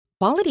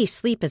Quality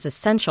sleep is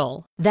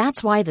essential.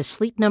 That's why the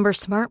Sleep Number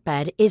Smart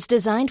Bed is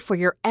designed for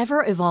your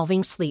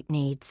ever-evolving sleep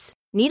needs.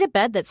 Need a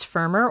bed that's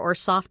firmer or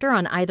softer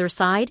on either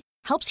side?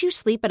 Helps you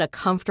sleep at a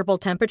comfortable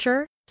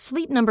temperature?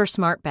 Sleep Number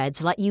Smart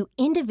Beds let you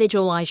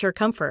individualize your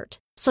comfort,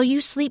 so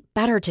you sleep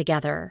better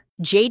together.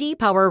 J.D.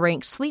 Power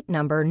ranks Sleep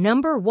Number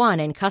number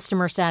one in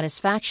customer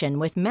satisfaction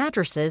with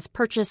mattresses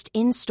purchased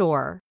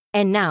in-store.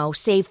 And now,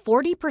 save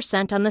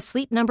 40% on the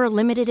Sleep Number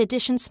Limited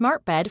Edition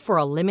Smart Bed for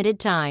a limited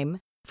time.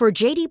 For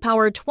J.D.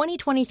 Power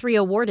 2023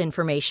 award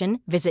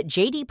information, visit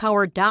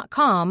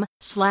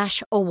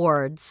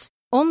jdpower.com/awards.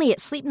 Only at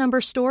Sleep Number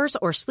stores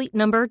or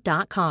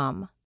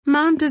sleepnumber.com.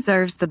 Mom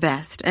deserves the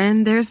best,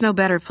 and there's no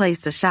better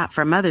place to shop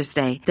for Mother's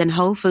Day than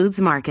Whole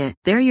Foods Market.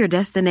 They're your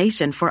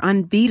destination for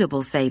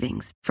unbeatable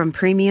savings, from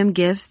premium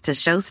gifts to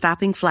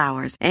show-stopping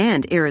flowers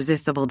and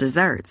irresistible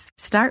desserts.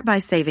 Start by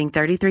saving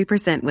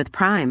 33% with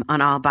Prime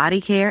on all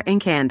body care and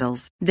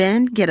candles.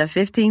 Then get a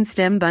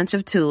 15-stem bunch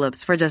of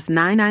tulips for just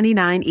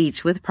 $9.99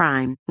 each with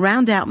Prime.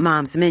 Round out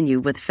Mom's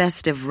menu with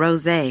festive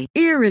rosé,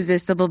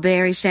 irresistible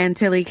berry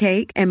chantilly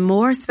cake, and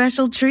more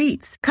special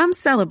treats. Come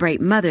celebrate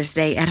Mother's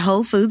Day at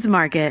Whole Foods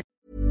Market.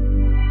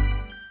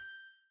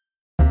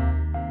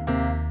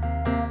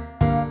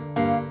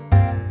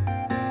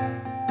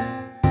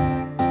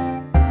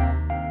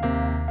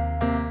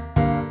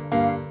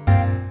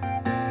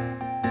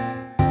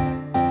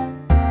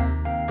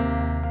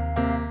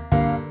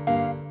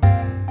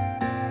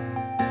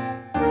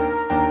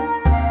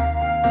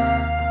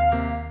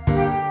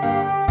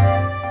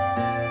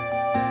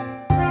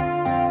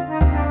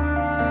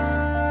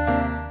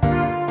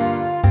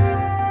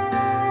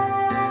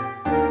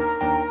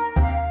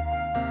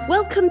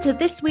 Welcome to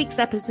this week's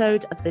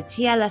episode of the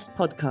TLS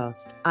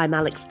podcast. I'm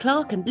Alex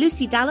Clark, and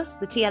Lucy Dallas,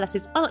 the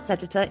TLS's arts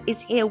editor,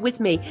 is here with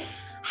me.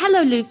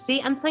 Hello,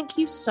 Lucy, and thank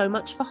you so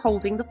much for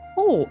holding the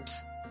fort.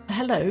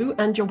 Hello,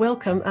 and you're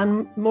welcome.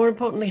 And more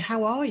importantly,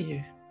 how are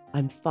you?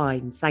 I'm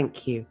fine,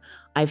 thank you.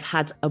 I've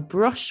had a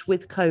brush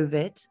with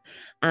COVID,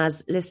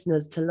 as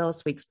listeners to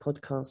last week's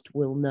podcast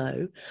will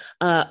know.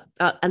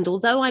 And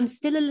although I'm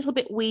still a little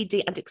bit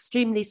weedy and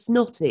extremely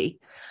snotty,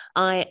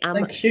 I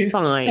am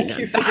fine. Thank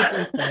you for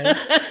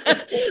the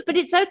But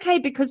it's okay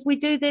because we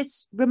do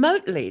this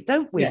remotely,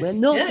 don't we? Yes. We're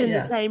not in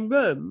the same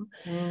room.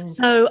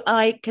 So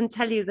I can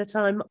tell you that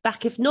I'm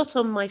back, if not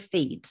on my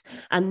feet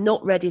and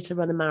not ready to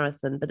run a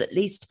marathon, but at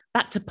least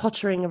back to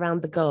pottering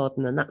around the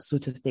garden and that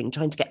sort of thing,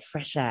 trying to get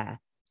fresh air.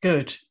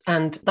 Good.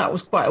 And that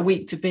was quite a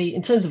week to be,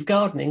 in terms of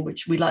gardening,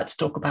 which we like to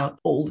talk about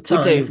all the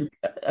time. We do.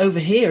 Over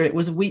here, it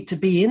was a week to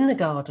be in the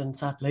garden,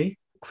 sadly.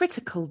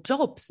 Critical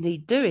jobs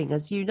need doing,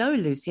 as you know,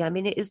 Lucy. I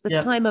mean, it is the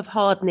time of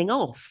hardening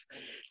off.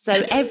 So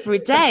every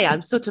day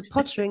I'm sort of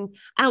pottering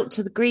out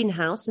to the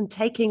greenhouse and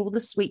taking all the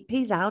sweet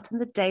peas out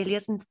and the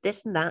dahlias and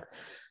this and that.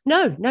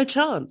 No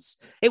chance.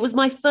 It was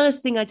my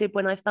first thing I did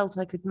when I felt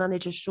I could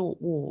manage a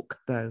short walk,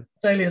 though.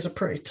 Dahlias are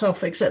pretty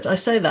tough, except I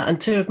say that, and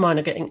two of mine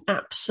are getting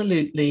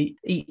absolutely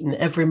eaten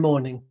every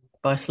morning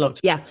by slugs.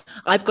 Yeah,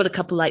 I've got a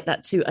couple like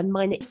that too, and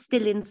mine is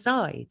still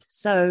inside.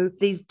 So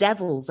these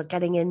devils are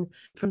getting in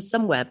from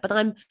somewhere. But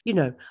I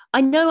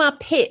know our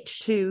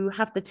pitch to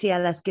have the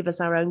TLS give us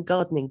our own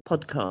gardening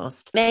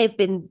podcast may have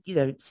been,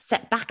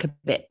 set back a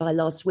bit by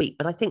last week,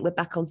 but I think we're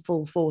back on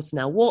full force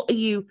now. What are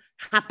you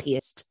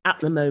happiest at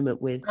the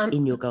moment with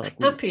in your garden?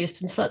 Happiest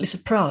and slightly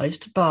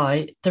surprised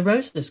by the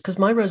roses, because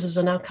my roses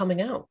are now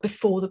coming out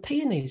before the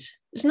peonies.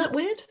 Isn't that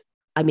weird?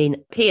 I mean,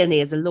 peony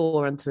is a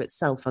law unto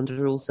itself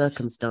under all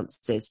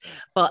circumstances,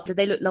 but do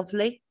they look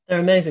lovely? They're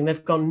amazing.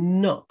 They've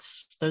gone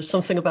nuts. There's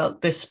something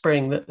about this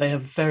spring that they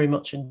have very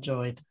much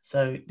enjoyed.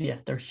 So, yeah,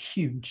 they're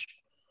huge.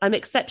 I'm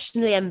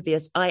exceptionally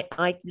envious. I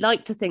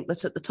like to think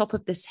that at the top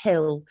of this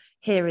hill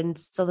here in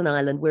Southern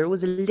Ireland, we're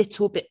always a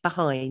little bit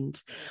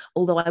behind.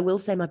 Although I will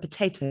say my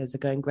potatoes are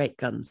going great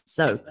guns.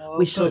 So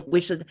we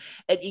should.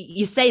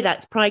 You say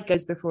that pride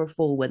goes before a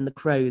fall when the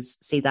crows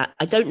see that.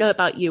 I don't know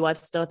about you. I've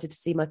started to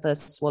see my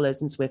first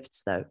swallows and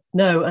swifts, though.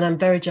 No, and I'm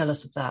very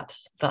jealous of that.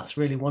 That's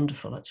really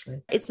wonderful,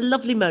 actually. It's a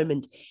lovely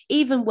moment,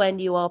 even when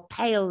you are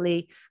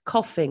palely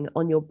coughing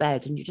on your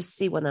bed and you just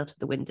see one out of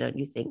the window and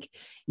you think,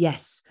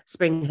 yes,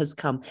 spring has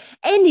come.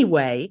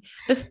 Anyway,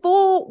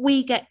 before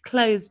we get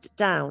closed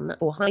down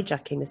or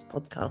hijacking this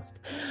podcast,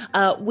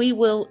 we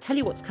will tell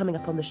you what's coming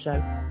up on the show.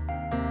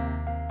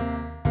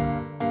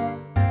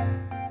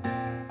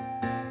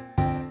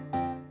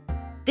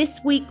 This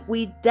week,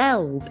 we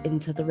delve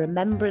into the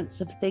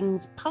remembrance of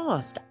things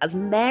past as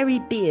Mary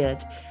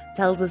Beard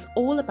tells us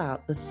all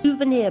about the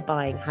souvenir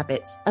buying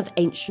habits of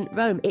ancient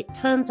Rome. It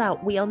turns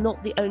out we are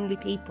not the only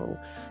people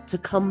to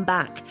come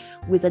back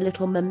with a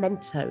little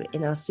memento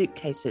in our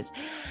suitcases.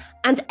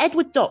 And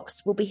Edward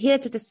Docks will be here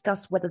to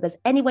discuss whether there's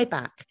any way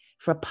back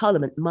for a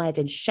parliament mired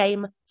in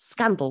shame,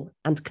 scandal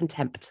and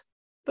contempt.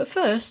 But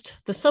first,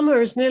 the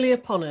summer is nearly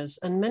upon us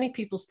and many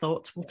people's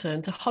thoughts will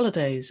turn to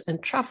holidays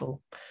and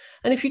travel.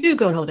 And if you do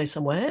go on holiday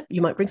somewhere,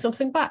 you might bring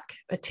something back,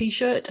 a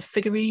T-shirt, a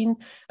figurine,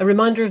 a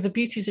reminder of the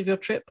beauties of your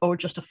trip, or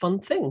just a fun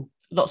thing.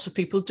 lots of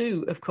people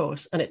do, of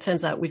course. And it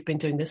turns out we've been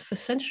doing this for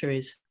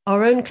centuries.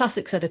 Our own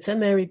classics editor,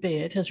 Mary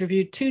Beard, has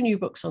reviewed 2 new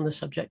books on the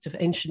subject of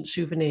ancient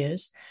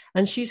souvenirs.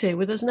 And she's here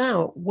with us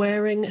now,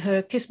 wearing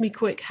her Kiss Me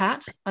Quick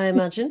hat, I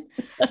imagine.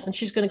 And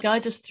she's going to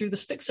guide us through the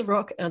Sticks of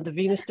Rock and the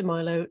Venus de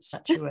Milo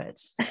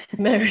statuettes.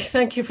 Mary,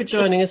 thank you for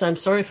joining us. I'm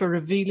sorry for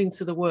revealing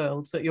to the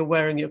world that you're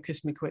wearing your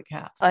Kiss Me Quick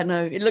hat. I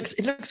know, it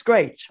looks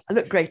great. I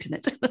look great in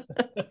it.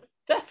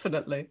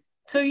 Definitely.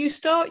 So you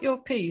start your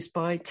piece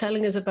by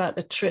telling us about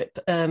a trip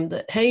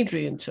that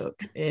Hadrian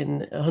took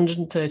in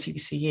 130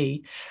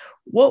 BCE.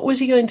 What was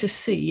he going to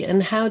see,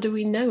 and how do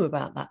we know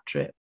about that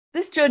trip?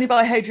 This journey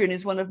by Hadrian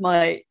is one of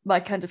my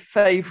kind of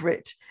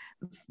favourite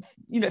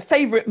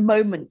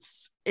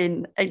moments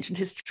in ancient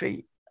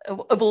history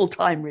of all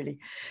time, really,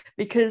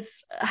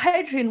 because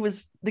Hadrian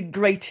was the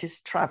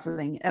greatest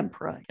travelling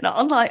emperor.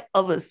 Unlike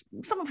others,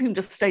 some of whom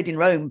just stayed in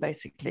Rome,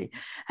 basically,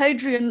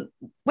 Hadrian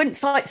went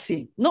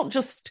sightseeing. Not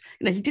just,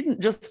 he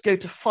didn't just go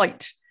to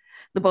fight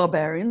the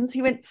barbarians,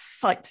 he went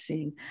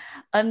sightseeing.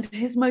 And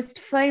his most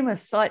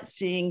famous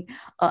sightseeing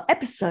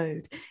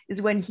episode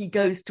is when he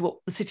goes to what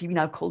the city we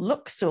now call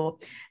Luxor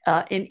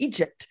in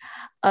Egypt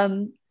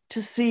to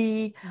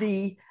see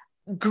the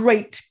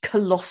great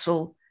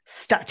colossal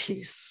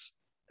statues,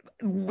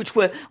 which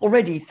were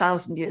already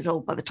 1,000 years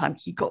old by the time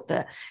he got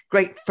there,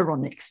 great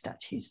pharaonic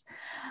statues.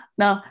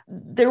 Now,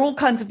 there are all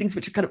kinds of things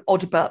which are kind of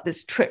odd about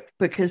this trip,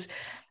 because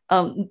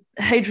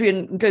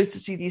Hadrian goes to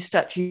see these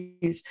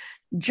statues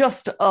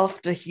just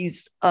after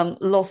he's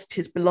lost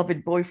his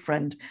beloved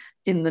boyfriend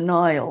in the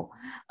Nile,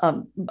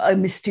 a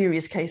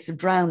mysterious case of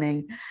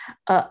drowning.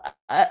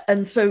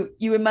 And so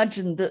you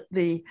imagine that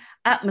the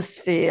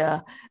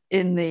atmosphere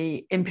in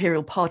the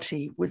imperial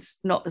party was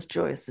not as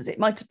joyous as it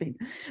might have been.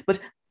 But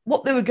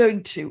what they were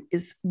going to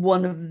is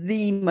one of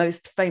the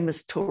most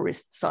famous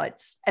tourist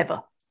sites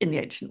ever in the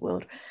ancient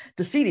world,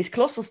 to see these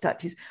colossal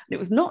statues. And it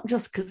was not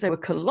just because they were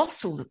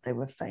colossal that they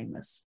were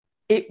famous.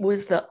 It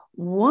was that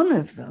one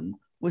of them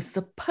was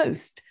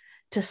supposed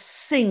to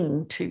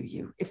sing to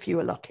you if you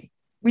were lucky.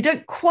 We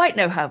don't quite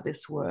know how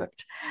this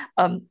worked,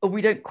 or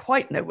we don't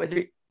quite know whether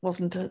it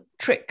wasn't a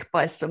trick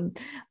by some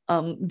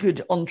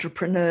good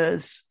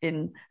entrepreneurs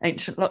in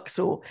ancient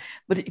Luxor.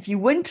 But if you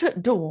went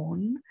at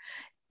dawn,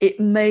 it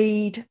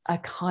made a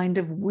kind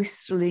of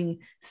whistling,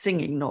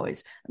 singing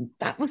noise. And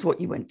that was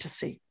what you went to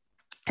see.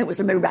 It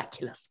was a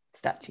miraculous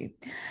statue.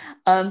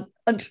 And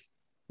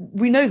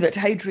we know that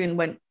Hadrian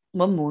went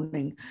one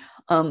morning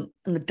and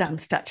the damn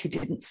statue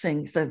didn't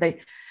sing. So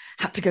they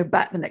had to go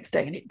back the next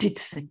day and it did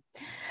sing.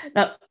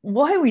 Now,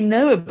 why we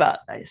know about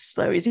this,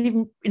 though, is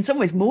even in some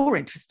ways more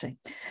interesting.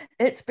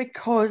 It's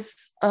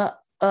because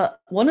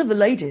one of the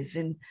ladies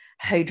in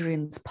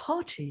Hadrian's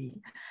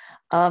party,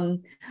 a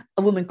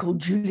woman called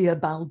Julia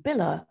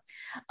Balbilla,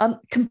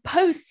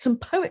 composed some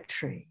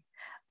poetry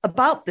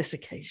about this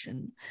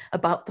occasion,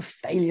 about the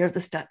failure of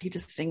the statue to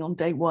sing on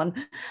day one,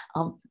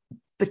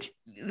 but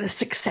the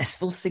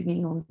successful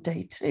singing on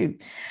day 2.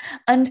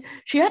 And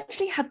she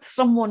actually had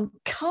someone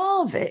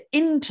carve it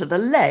into the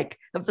leg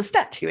of the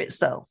statue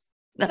itself.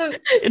 So,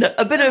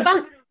 a bit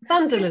of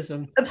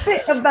vandalism. A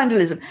bit of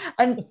vandalism.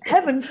 And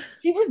heavens,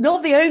 she was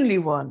not the only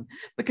one,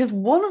 because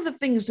one of the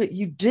things that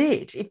you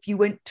did if you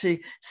went to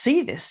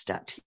see this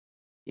statue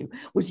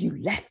was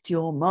you left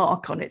your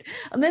mark on it.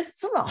 And there's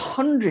sort of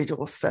 100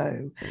 or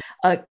so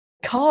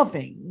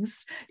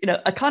carvings,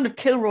 a kind of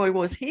Kilroy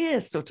was here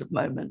sort of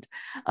moment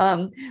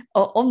on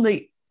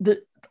the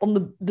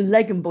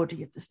leg and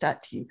body of the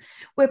statue,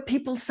 where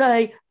people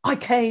say, I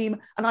came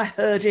and I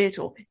heard it,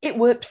 or it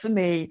worked for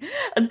me.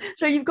 And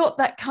so you've got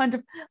that kind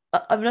of,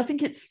 I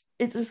think it's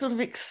a sort of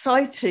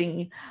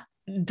exciting,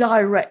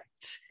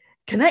 direct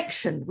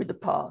connection with the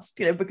past,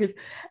 because,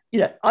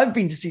 I've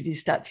been to see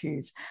these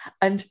statues,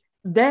 and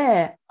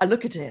there I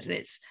look at it and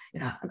it's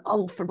an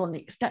old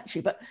pharaonic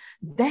statue, but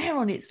there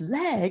on its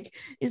leg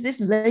is this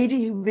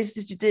lady who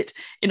visited it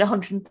in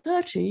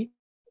 130.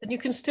 And you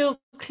can still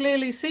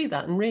clearly see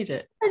that and read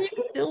it. And you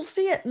can still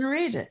see it and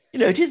read it.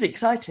 It is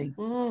exciting.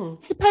 I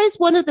suppose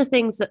one of the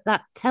things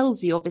that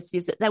tells you, obviously,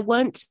 is that there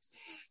weren't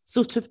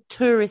sort of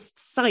tourist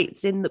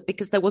sites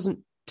because there wasn't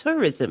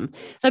tourism.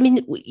 So, I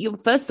mean, your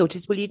first thought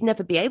is, well, you'd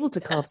never be able to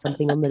carve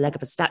something on the leg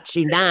of a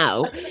statue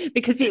now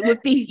because it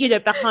would be,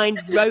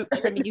 behind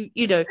ropes. I mean,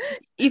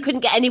 you couldn't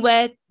get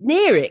anywhere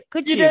near it,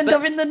 could you? You'd end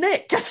up in the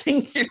nick, I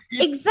think.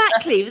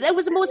 Exactly. There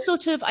was a more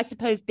sort of, I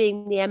suppose,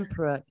 being the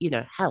emperor,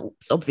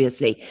 helps,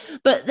 obviously.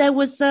 But there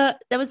was a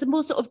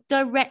more sort of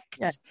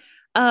direct,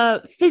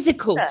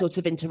 physical sort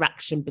of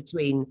interaction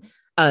between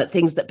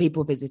things that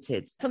people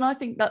visited. And I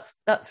think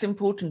that's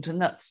important,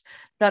 and that's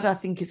I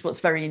think is what's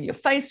very in your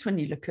face when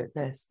you look at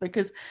this,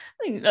 because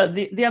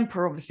the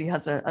emperor obviously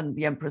and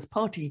the emperor's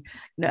party,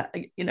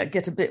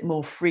 get a bit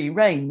more free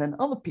reign than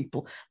other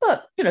people.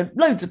 But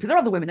loads of people, there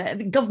are other women,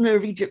 the governor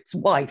of Egypt's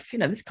wife,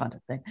 this kind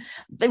of thing.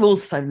 They've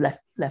also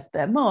left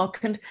their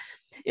mark, and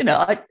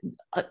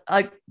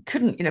I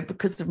couldn't,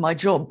 because of my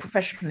job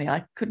professionally,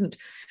 I couldn't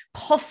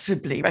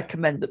possibly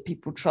recommend that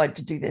people tried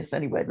to do this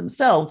anyway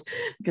themselves,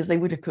 because they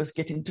would, of course,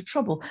 get into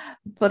trouble.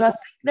 But I think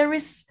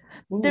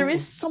there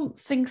is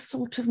something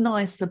sort of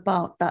nice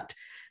about that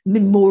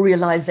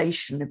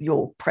memorialization of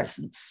your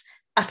presence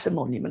at a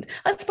monument.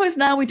 I suppose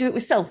now we do it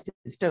with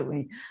selfies, don't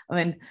we? I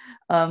mean,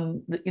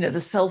 the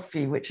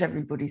selfie, which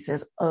everybody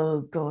says,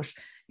 oh gosh,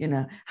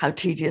 how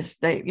tedious.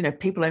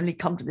 People only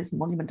come to this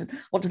monument, and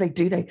what do?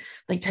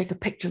 They take a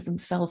picture of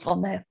themselves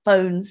on their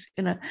phones,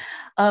 and I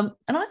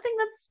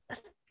think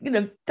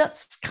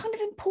that's kind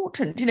of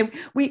important.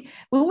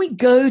 When we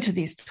go to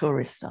these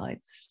tourist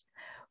sites,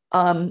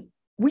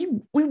 we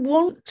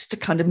want to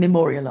kind of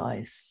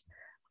memorialize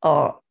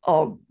our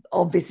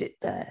visit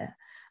there,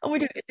 and we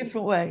do it in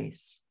different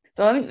ways.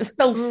 So I think the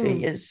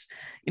selfie is,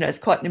 it's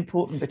quite an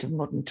important bit of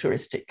modern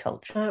touristic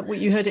culture. Well,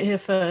 you heard it here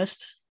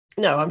first.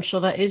 No, I'm sure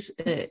that is.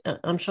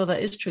 I'm sure that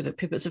is true. That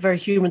people, it's a very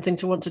human thing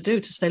to want to do.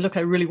 To say, look,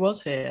 I really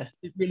was here.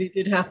 It really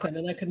did happen,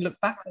 and I can look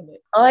back on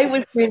it. I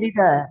was really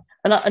there,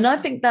 and I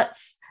think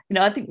that's.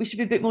 I think we should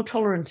be a bit more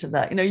tolerant of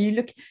that.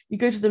 You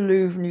go to the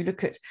Louvre and you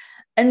look at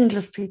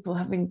endless people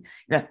having,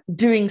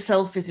 doing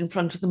selfies in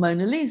front of the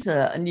Mona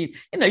Lisa, and you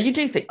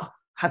do think, oh,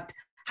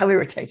 how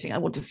irritating! I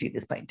want to see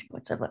this painting,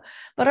 whatever.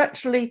 But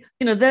actually,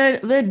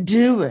 they're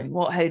doing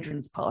what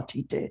Hadrian's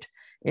party did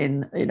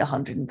in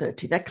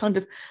 130.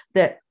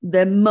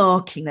 They're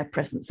marking their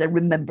presence. They're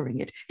remembering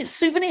it. It's a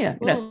souvenir,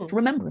 to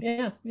remember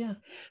it. Yeah.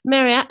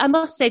 Mary, I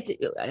must say,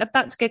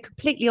 about to go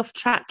completely off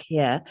track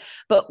here,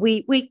 but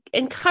we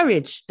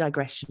encourage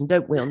digression,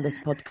 don't we, on this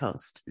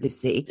podcast,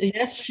 Lucy?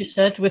 Yes, she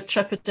said, with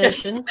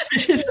trepidation.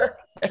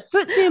 It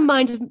puts me in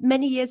mind of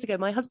many years ago,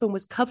 my husband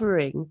was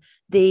covering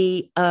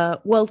the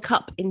World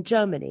Cup in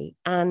Germany,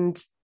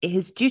 and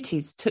his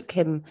duties took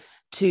him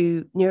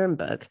to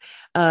Nuremberg,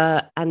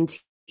 and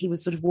he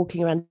was sort of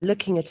walking around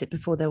looking at it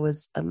before there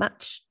was a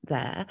match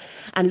there,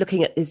 and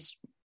looking at this,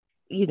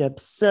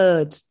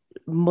 absurd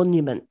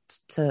monument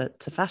to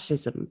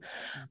fascism.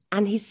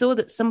 And he saw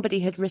that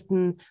somebody had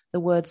written the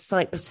word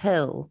Cypress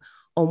Hill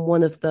on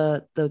one of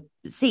the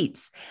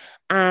seats.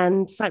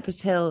 And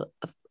Cypress Hill,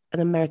 an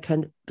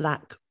American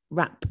black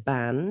rap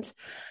band.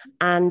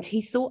 And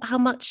he thought how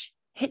much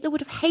Hitler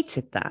would have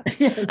hated that.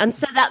 And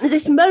so that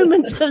this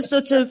moment of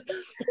sort of,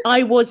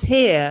 I was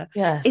here,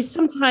 is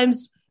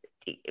sometimes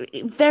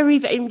very,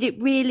 very, it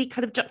really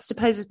kind of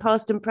juxtaposes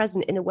past and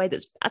present in a way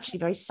that's actually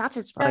very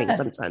satisfying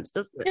sometimes,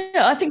 doesn't it?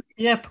 Yeah, I think.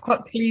 Yeah,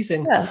 quite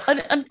pleasing. Yeah,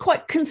 and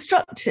quite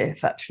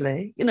constructive,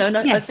 actually. And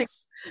I think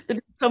that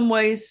in some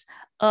ways,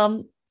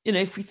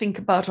 if we think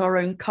about our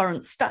own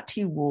current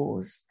statue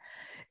wars,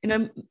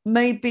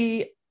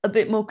 maybe a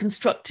bit more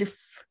constructive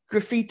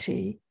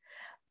graffiti,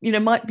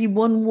 might be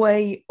one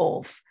way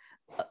of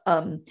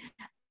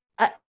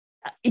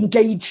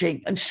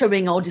engaging and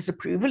showing our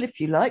disapproval, if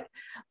you like,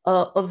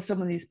 of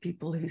some of these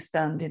people who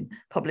stand in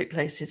public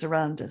places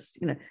around us.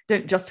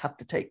 Don't just have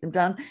to take them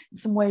down. In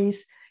some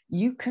ways,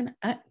 you can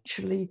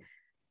actually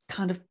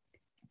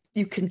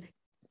you can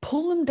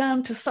pull them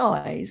down to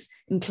size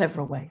in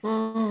cleverer ways.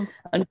 And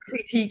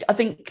graffiti, I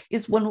think,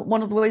 is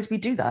one of the ways we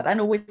do that,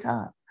 and always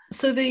have.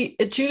 So the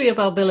Julia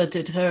Balbilla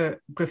did her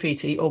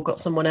graffiti, or got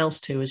someone else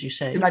to, as you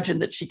say. Imagine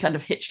that she kind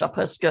of hitched up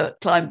her skirt,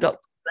 climbed up,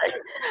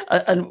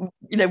 and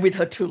with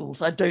her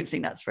tools. I don't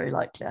think that's very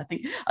likely.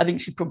 I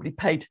think she probably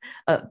paid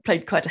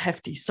quite a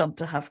hefty sum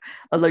to have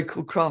a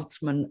local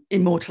craftsman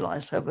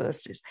immortalise her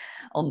verses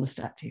on the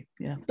statue.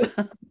 Yeah.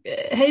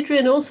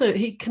 Hadrian also,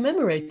 he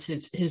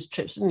commemorated his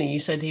trips, didn't he? You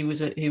said he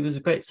was a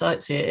great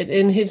sightseer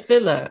in his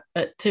villa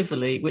at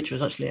Tivoli, which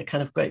was actually a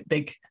kind of great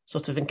big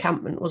sort of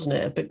encampment, wasn't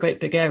it? A great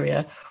big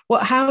area.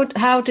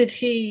 How did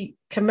he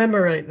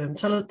commemorate them?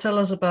 Tell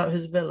us about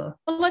his villa.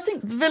 Well, I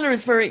think the villa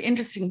is very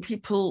interesting.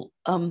 People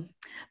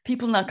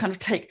now kind of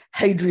take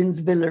Hadrian's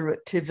villa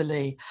at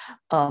Tivoli,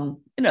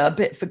 a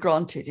bit for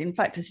granted. In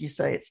fact, as you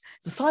say, it's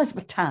the size of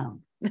a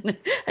town.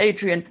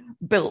 Hadrian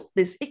built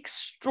this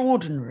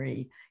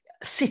extraordinary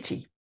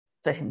city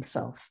for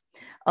himself,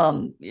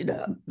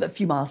 a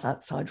few miles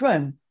outside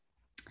Rome.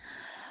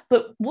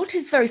 But what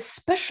is very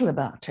special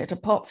about it,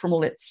 apart from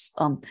all its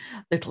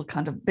little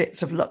kind of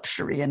bits of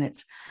luxury and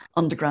its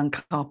underground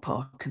car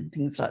park and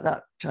things like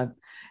that,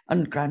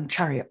 underground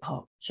chariot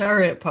park.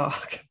 Chariot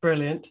park,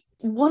 brilliant.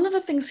 One of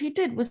the things he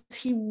did was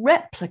he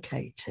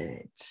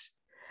replicated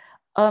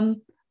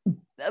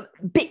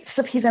bits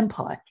of his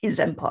empire in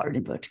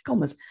inverted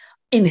commas,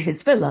 in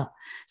his villa.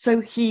 So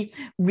he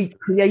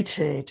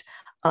recreated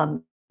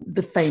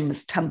the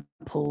famous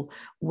temple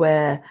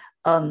where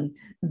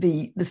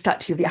the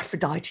statue of the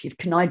Aphrodite of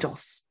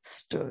Cnidus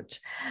stood.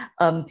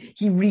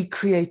 He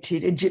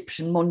recreated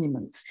Egyptian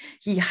monuments.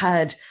 He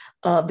had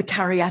the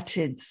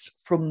caryatids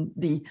from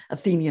the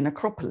Athenian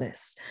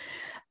Acropolis.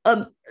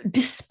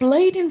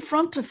 displayed in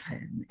front of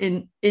him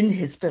in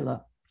his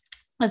villa,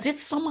 as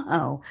if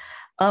somehow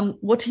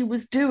what he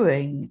was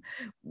doing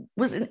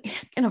was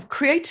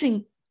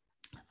creating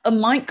a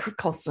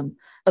microcosm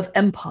of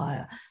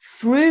empire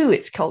through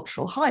its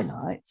cultural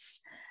highlights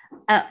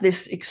at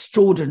this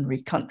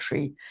extraordinary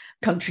country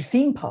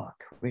theme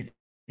park, really,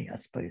 I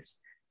suppose.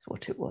 That's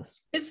what it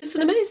was. It's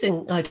an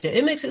amazing idea.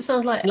 It makes it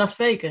sound like Las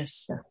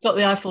Vegas. Yeah. Got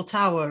the Eiffel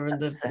Tower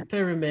and the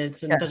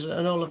pyramids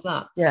and all of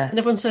that. Yeah. And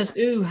everyone says,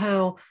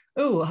 how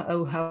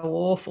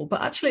awful.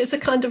 But actually, it's a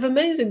kind of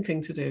amazing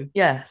thing to do.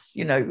 Yes,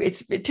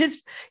 it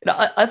is.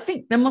 I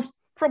think there must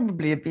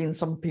probably have been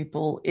some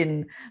people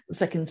in the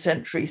 2nd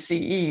century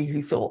CE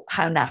who thought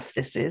how naff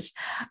this is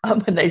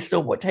when they saw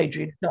what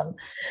Hadrian had done.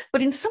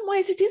 But in some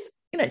ways, it is.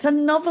 It's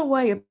another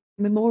way of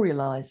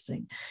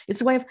memorializing. It's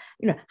a way of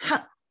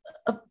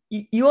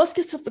you ask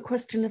yourself the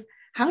question of,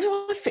 how do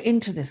I fit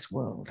into this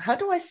world? How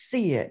do I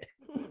see it?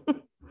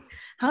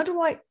 How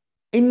do I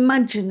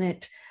imagine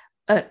it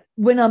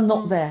when I'm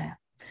not there?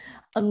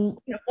 And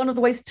one of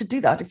the ways to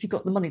do that, if you've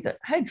got the money that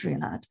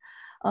Hadrian had,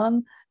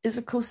 is,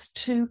 of course,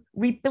 to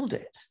rebuild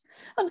it.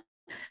 And,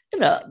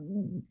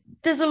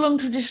 there's a long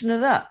tradition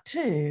of that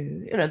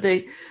too.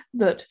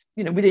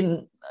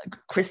 Within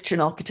Christian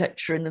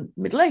architecture in the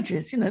Middle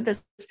Ages,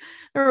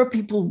 there are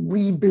people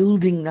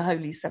rebuilding the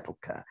Holy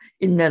Sepulchre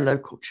in their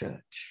local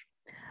church.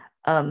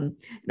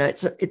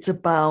 It's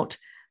about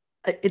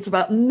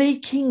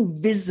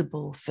making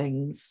visible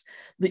things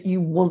that you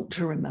want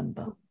to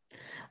remember.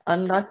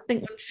 And I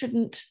think we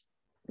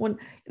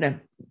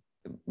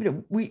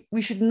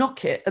should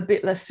knock it a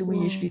bit less than we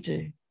usually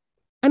do.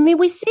 I mean,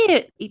 we see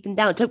it even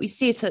now, don't we?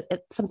 See it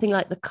at something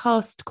like the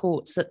cast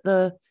courts at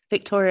the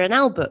Victoria and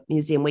Albert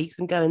Museum, where you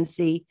can go and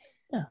see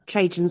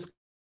Trajan's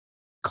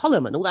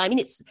column and all that. I mean,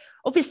 it's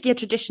obviously a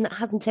tradition that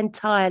hasn't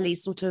entirely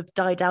sort of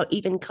died out,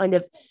 even kind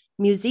of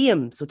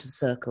museum sort of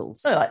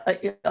circles. No,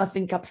 I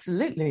think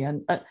absolutely,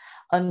 and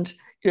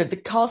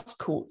the cast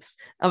courts.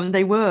 I mean,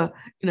 they were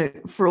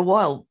for a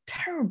while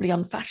terribly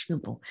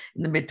unfashionable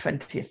in the mid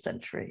 20th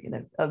century.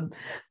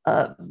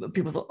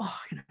 People thought,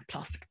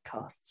 plaster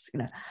casts.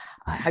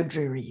 How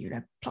dreary.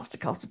 Plaster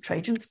cast of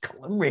Trajan's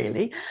column,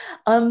 really.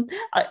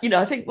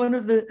 I think one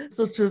of the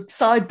sort of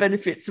side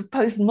benefits of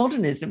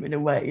postmodernism, in a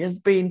way, has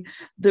been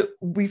that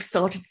we've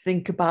started to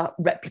think about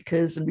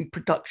replicas and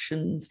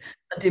reproductions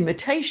and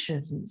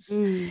imitations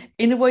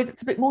in a way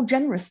that's a bit more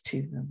generous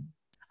to them.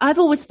 I've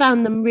always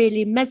found them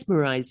really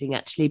mesmerising,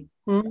 actually.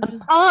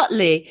 And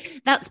partly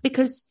that's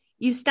because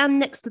you stand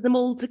next to them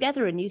all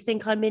together and you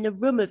think, I'm in a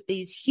room of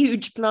these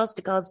huge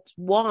plaster casts.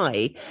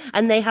 Why?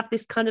 And they have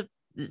this kind of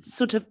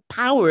sort of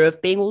power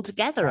of being all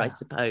together, I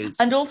suppose.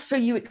 And also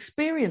you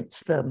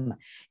experience them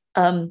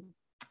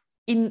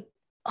in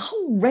a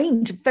whole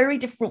range of very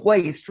different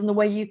ways from the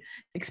way you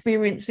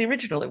experience the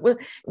original. It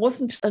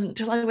wasn't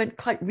until I went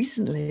quite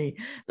recently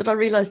that I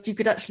realised you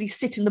could actually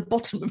sit in the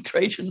bottom of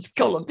Trajan's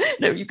column.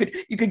 You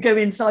could go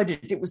inside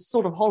it. It was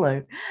sort of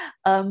hollow,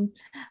 and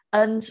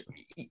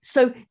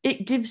so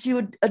it gives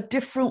you a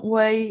different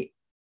way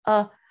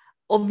of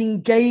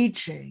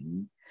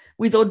engaging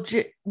with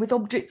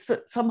objects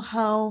that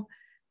somehow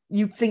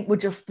you think were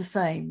just the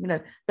same.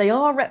 They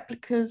are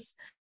replicas,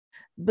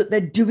 but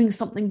they're doing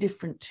something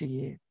different to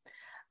you.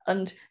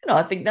 And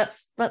I think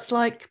that's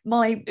like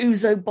my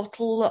ouzo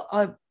bottle that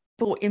I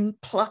bought in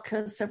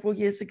Plucker several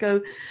years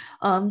ago,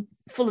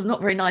 full of not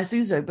very nice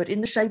ouzo, but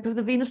in the shape of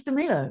the Venus de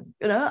Milo.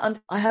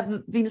 And I have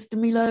the Venus de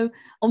Milo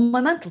on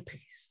my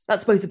mantelpiece.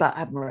 That's both about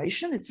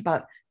admiration. It's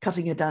about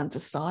cutting her down to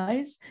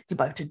size. It's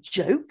about a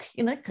joke,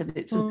 because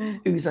it's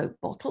an ouzo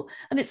bottle,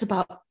 and it's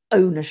about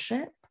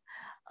ownership.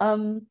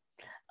 And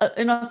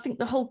I think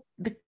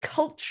the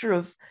culture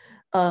of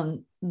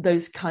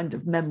those kind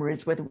of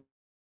memories, whether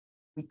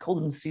we call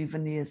them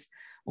souvenirs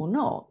or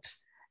not,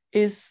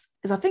 is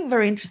I think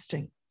very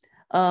interesting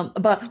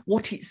about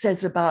what it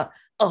says about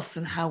us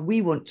and how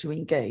we want to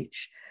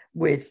engage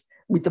with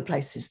the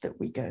places that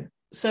we go.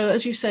 So,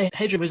 as you say,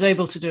 Hadrian was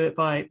able to do it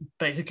by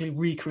basically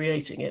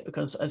recreating it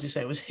because, as you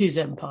say, it was his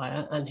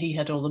empire and he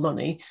had all the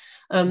money.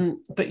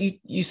 But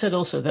you said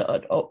also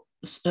that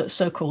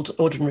so-called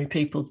ordinary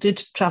people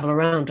did travel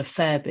around a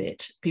fair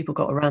bit. People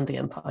got around the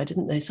empire,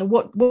 didn't they? So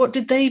what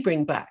did they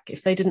bring back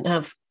if they didn't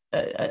have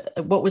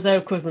what was their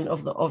equivalent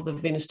of the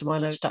Venus de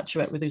Milo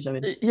statuette with ouzo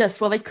in it? Yes,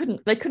 well, they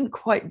couldn't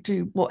quite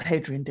do what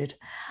Hadrian did,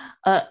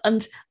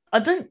 and I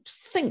don't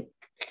think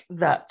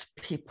that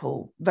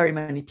very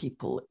many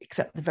people,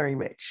 except the very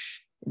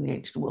rich in the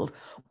ancient world,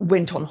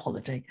 went on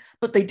holiday,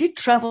 but they did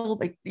travel.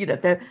 The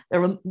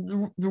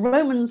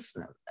Romans,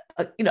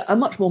 are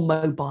much more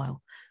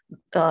mobile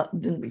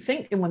than we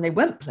think, and when they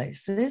went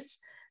places,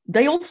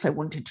 they also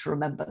wanted to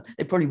remember.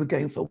 They probably were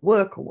going for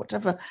work or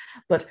whatever,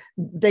 but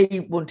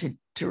they wanted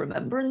to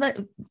remember,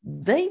 and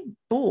they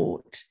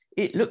bought,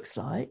 it looks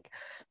like,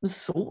 the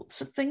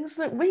sorts of things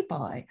that we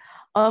buy.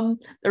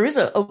 There is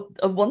a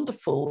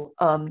wonderful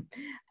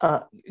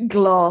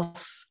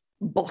glass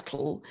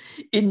bottle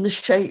in the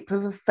shape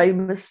of a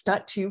famous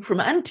statue from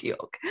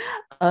Antioch,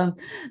 the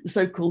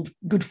so-called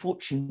good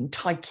fortune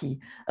Tyche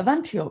of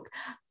Antioch,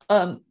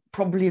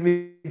 probably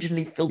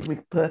originally filled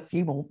with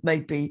perfume, or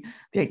maybe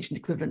the ancient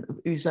equivalent of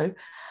ouzo.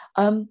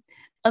 And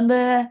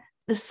there's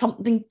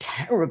something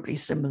terribly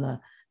similar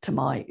to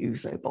my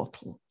ouzo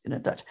bottle,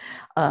 that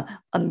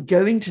I'm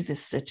going to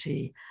this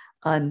city,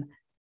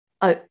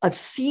 I've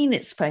seen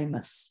its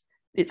famous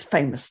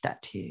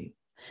statue,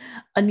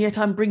 and yet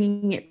I'm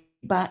bringing it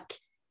back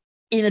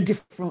in a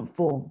different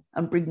form.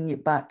 I'm bringing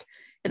it back,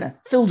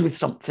 filled with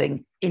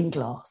something in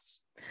glass.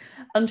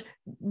 And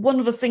one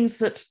of the things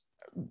that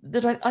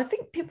I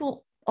think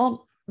people aren't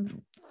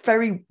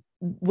very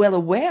well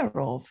aware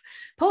of,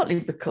 partly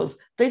because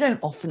they don't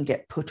often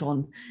get put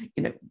on,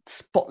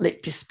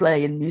 spotlit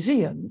display in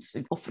museums,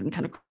 often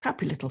kind of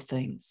crappy little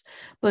things.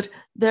 But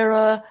there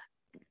are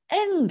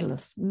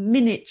endless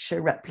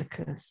miniature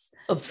replicas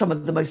of some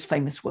of the most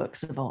famous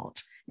works of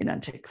art in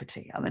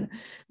antiquity. I mean,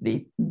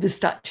 the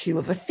statue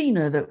of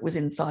Athena that was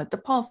inside the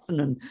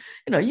Parthenon,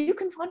 you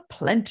can find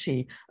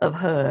plenty of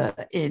her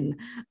in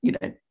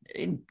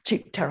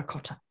cheap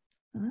terracotta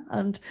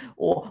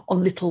or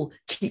on little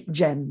cheap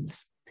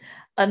gems.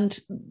 And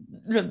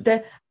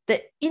they're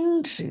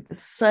into the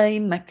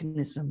same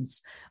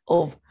mechanisms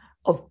of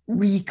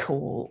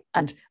recall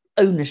and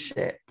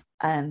ownership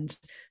and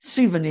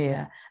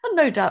souvenir, and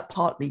no doubt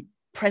partly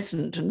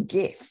present and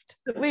gift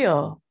that we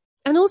are.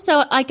 And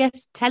also, I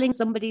guess, telling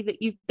somebody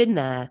that you've been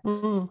there.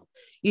 Mm.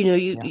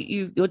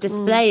 You're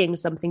displaying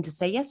something to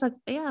say, yes, of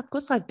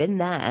course I've been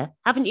there.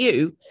 Haven't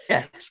you?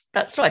 Yes,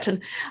 that's right.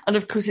 And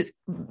of course, it's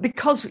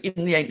because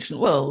in the ancient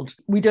world,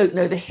 we don't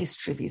know the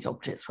history of these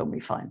objects when we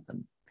find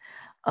them.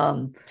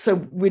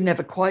 So we're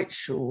never quite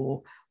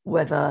sure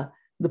whether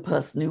the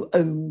person who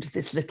owned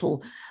this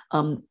little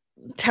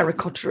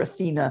terracotta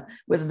Athena,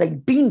 whether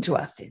they'd been to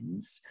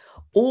Athens,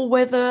 or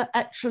whether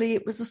actually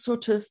it was a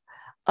sort of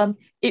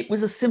it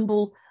was a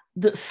symbol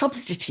that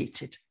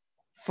substituted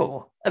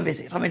for a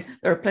visit. I mean,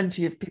 there are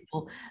plenty of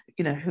people,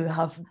 who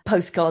have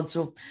postcards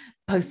or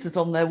posters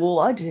on their wall,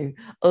 I do,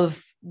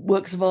 of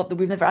works of art that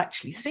we've never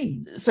actually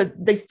seen. So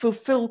they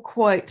fulfill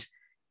quite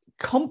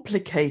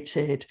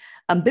complicated,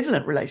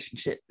 ambivalent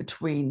relationship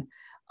between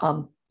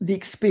the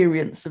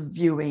experience of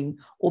viewing,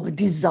 or the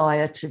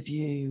desire to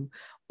view,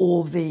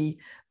 or the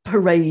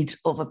parade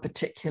of a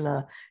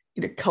particular,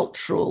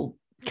 cultural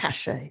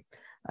cachet.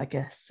 I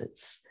guess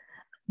it's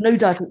no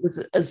doubt it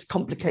was as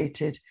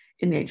complicated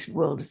in the ancient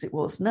world as it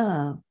was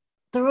now.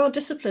 There are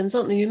disciplines,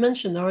 aren't there? You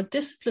mentioned there are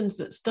disciplines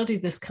that study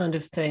this kind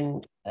of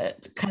thing,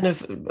 kind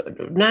of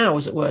now,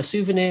 as it were,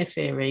 souvenir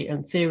theory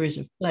and theories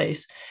of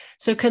place.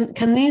 So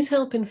can these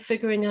help in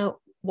figuring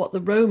out what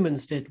the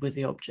Romans did with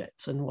the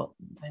objects and what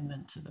they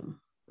meant to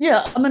them?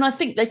 Yeah, I mean, I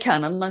think they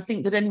can. And I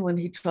think that anyone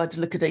who tried to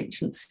look at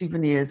ancient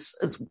souvenirs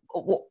as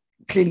what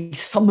clearly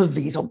some of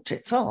these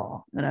objects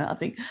are, I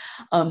think,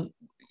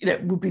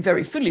 would be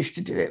very foolish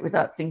to do it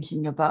without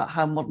thinking about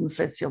how modern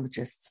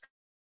sociologists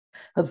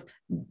have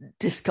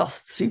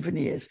discussed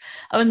souvenirs.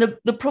 I mean,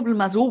 the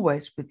problem, as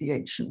always, with the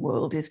ancient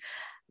world is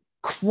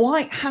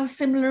quite how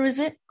similar is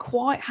it?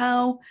 Quite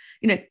how,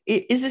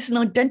 is this an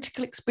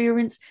identical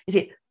experience? Is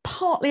it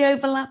partly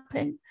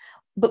overlapping,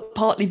 but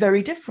partly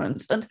very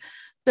different? And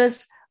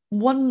there's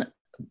one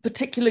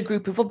particular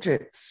group of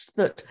objects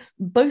that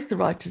both the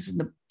writers in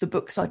the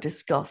books I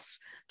discuss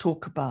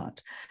talk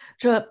about,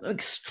 which are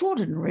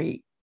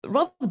extraordinary,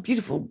 rather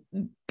beautiful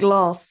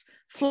glass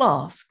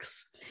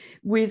flasks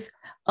with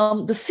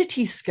the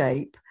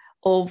cityscape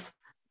of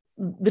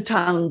the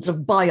towns of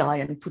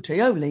Baiae and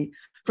Puteoli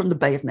from the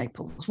Bay of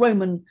Naples.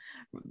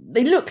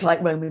 They look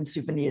like Roman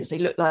souvenirs. They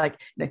look like,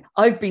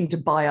 I've been to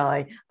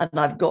Baiae and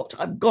I've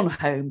gone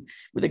home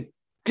with a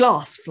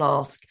glass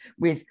flask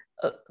with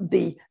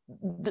the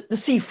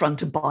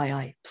seafront of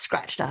Baiae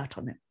scratched out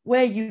on it.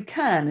 Where you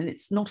can, and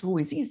it's not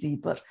always easy,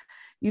 but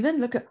you then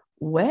look at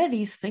where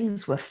these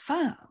things were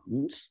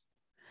found,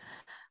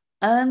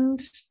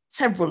 and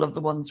several of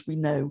the ones we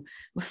know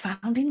were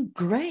found in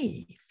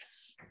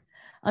graves.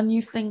 And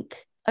you think,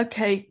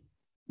 okay,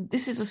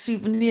 this is a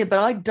souvenir, but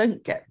I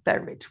don't get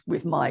buried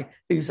with my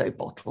ouzo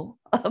bottle.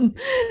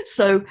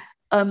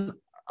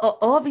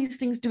 Are these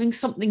things doing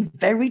something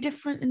very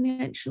different in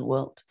the ancient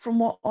world from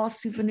what our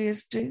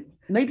souvenirs do?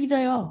 Maybe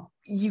they are.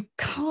 You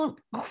can't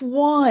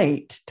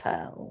quite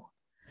tell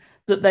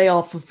that they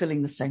are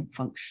fulfilling the same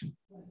function.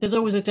 There's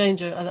always a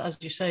danger, as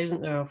you say,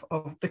 isn't there,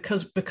 of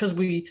because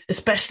we,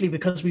 especially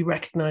because we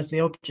recognise the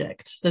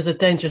object, there's a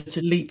danger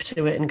to leap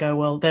to it and go,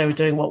 well, they're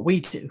doing what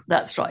we do.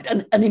 That's right.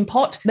 And in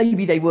part,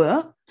 maybe they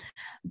were,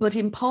 but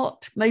in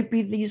part,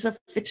 maybe these are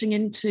fitting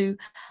into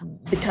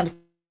the kind of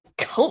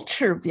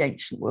culture of the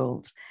ancient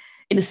world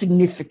in a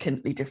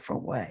significantly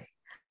different way.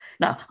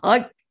 Now,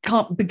 I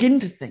can't begin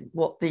to think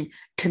what the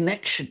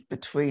connection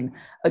between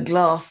a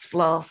glass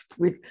flask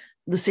with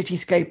the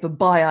cityscape of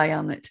Baiae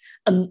on it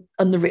and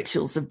the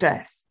rituals of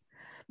death,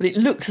 but it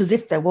looks as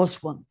if there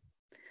was one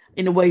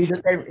in a way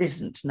that there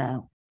isn't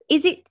now.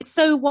 Is it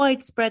so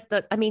widespread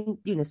that,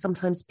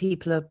 sometimes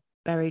people are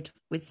buried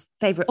with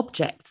favourite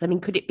objects? I mean,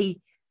 could it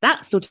be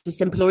that sort of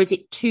simple, or is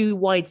it too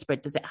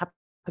widespread? Does it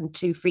happen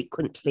too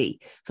frequently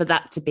for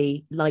that to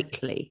be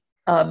likely?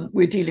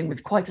 We're dealing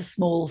with quite a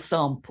small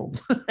sample.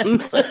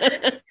 So,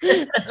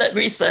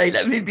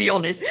 let me be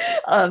honest.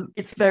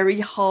 It's very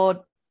hard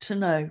to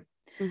know.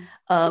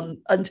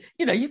 And,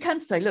 you can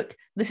say, look,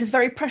 this is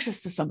very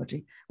precious to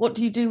somebody. What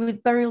do you do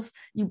with burials?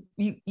 You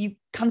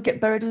can get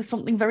buried with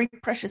something very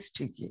precious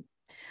to you.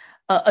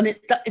 And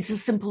it's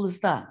as simple as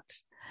that.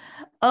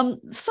 Some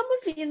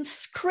of the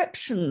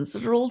inscriptions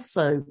that are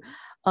also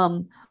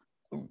on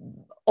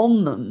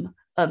them,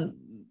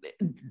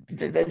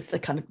 there's the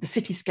kind of the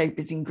cityscape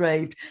is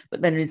engraved,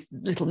 but then there's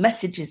little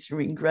messages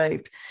are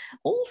engraved,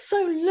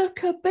 also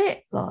look a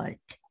bit like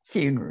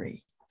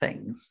funerary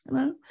things,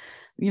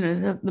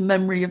 the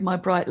memory of my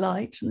bright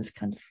light and this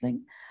kind of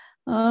thing.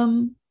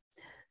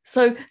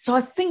 So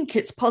I think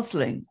it's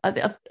puzzling.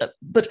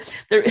 But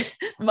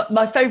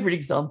my favourite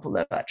example,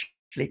 though,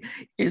 actually,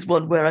 is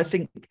one where I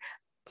think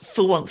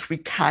for once we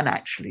can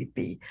actually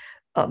be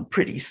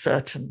pretty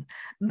certain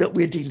that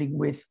we're dealing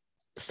with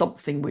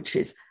something which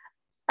is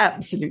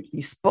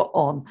absolutely spot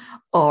on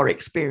our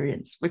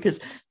experience. Because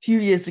a few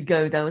years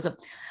ago, there was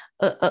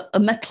a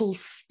metal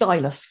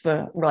stylus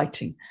for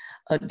writing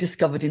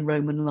discovered in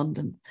Roman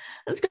London.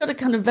 And it's got a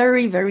kind of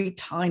very, very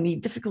tiny,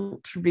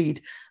 difficult to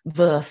read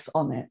verse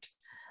on it.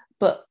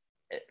 But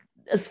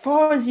as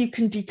far as you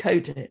can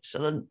decode it,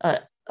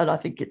 and I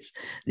think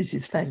this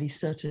is fairly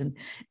certain,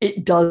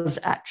 it does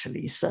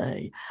actually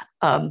say,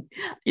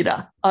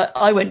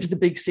 I went to the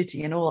big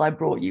city and all I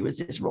brought you was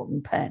this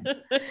rotten pen.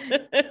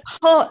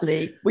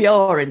 Partly, we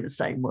are in the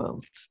same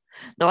world.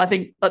 Though I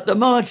think at the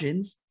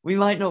margins, we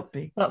might not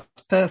be. That's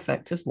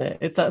perfect, isn't it?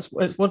 It's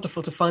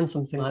wonderful to find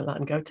something like that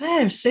and go,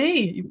 there,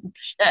 see, you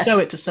show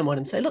it to someone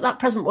and say, look, that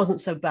present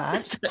wasn't so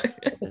bad.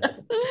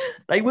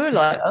 They were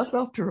like us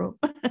after all.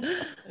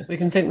 We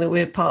can think that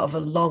we're part of a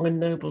long and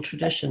noble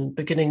tradition,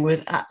 beginning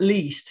with at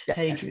least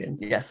Hadrian.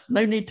 Yes,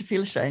 no need to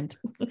feel ashamed.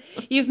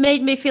 You've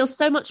made me feel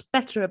so much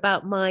better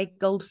about my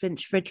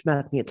Goldfinch fridge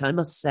magnet, I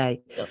must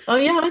say. Oh,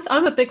 yeah,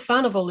 I'm a big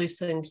fan of all these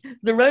things.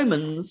 The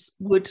Romans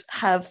would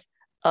have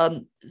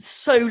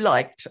so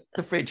liked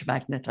the fridge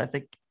magnet, I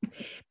think.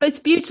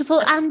 Both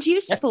beautiful and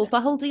useful for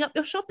holding up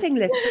your shopping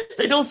list.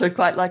 They'd also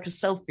quite like a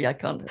selfie, I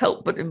can't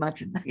help but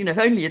imagine. If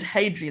only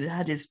Hadrian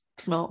had his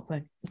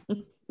smartphone.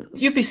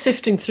 You'd be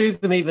sifting through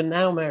them even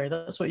now, Mary.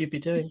 That's what you'd be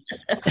doing.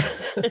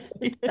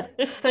 Yeah.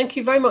 Thank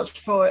you very much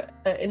for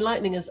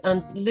enlightening us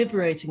and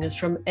liberating us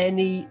from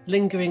any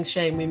lingering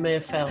shame we may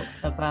have felt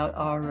about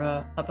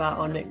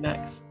our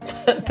knickknacks.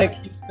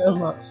 Thank you so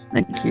much.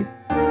 Thank you.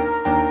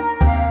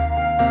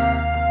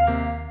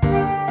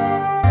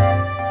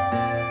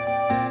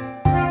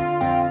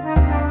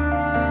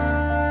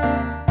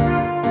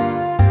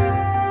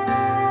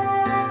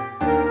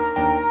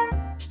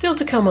 Still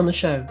to come on the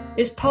show,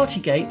 is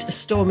Partygate a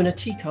storm in a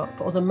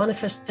teacup or the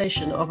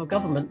manifestation of a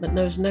government that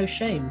knows no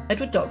shame?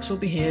 Edward Docks will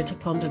be here to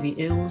ponder the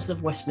ills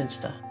of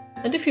Westminster.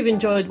 And if you've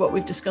enjoyed what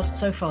we've discussed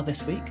so far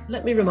this week,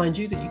 let me remind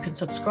you that you can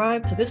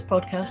subscribe to this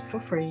podcast for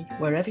free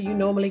wherever you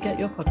normally get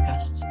your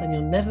podcasts, and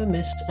you'll never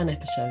miss an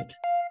episode.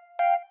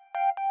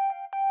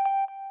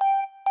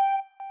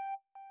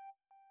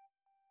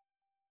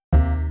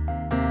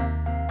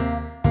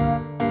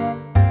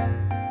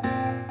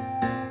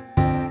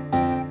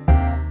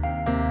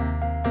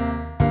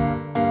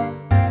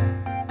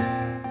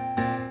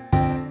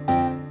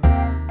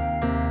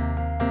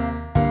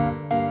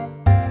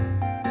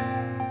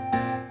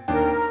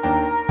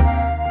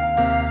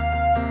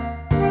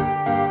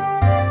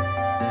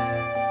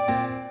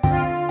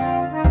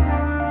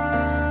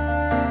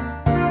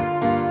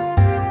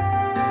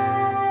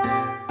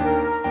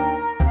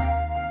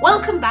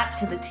 Welcome back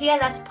to the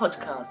TLS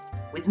podcast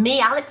with me,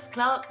 Alex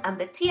Clark, and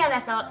the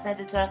TLS arts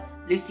editor,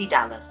 Lucy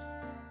Dallas.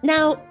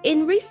 Now,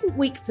 in recent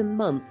weeks and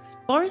months,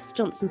 Boris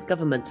Johnson's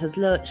government has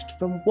lurched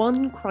from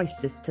one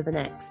crisis to the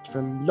next,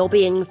 from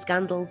lobbying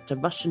scandals to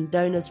Russian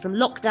donors, from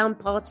lockdown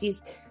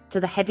parties to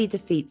the heavy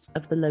defeats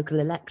of the local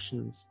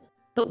elections.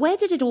 But where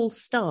did it all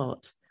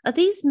start? Are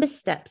these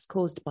missteps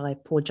caused by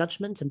poor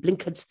judgment and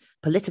blinkered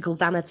political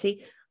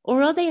vanity,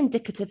 or are they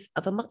indicative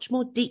of a much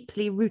more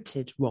deeply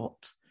rooted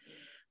rot?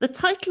 The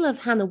title of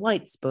Hannah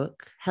White's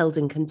book, Held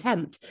in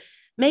Contempt,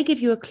 may give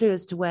you a clue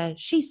as to where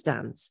she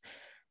stands.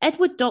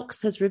 Edward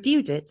Docks has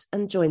reviewed it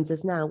and joins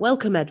us now.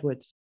 Welcome,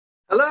 Edward.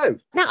 Hello.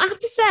 Now, I have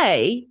to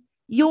say,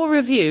 your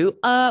review,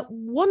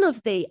 one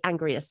of the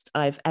angriest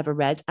I've ever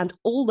read, and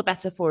all the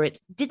better for it,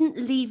 didn't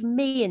leave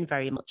me in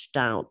very much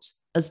doubt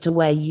as to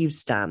where you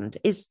stand.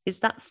 Is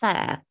that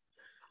fair?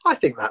 I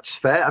think that's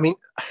fair. I mean,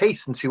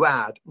 hasten to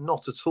add,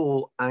 not at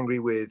all angry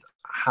with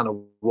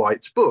Hannah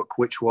White's book,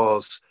 which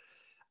was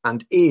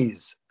and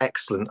is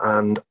excellent,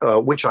 and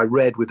which I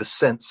read with a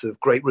sense of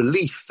great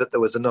relief that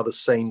there was another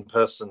sane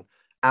person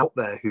out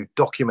there who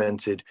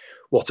documented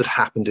what had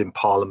happened in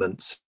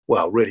Parliament,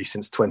 well, really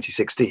since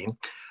 2016.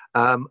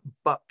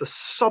 But the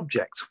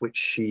subject which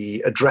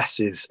she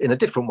addresses in a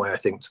different way, I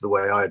think, to the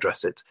way I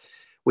address it,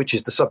 which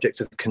is the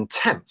subject of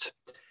contempt.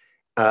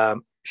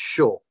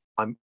 Sure,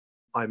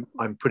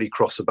 I'm pretty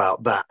cross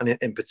about that, and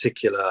in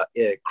particular,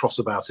 cross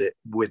about it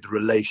with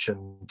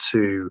relation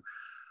to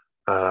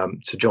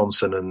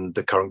Johnson and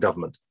the current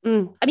government.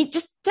 I mean,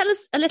 just tell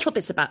us a little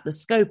bit about the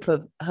scope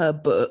of her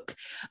book.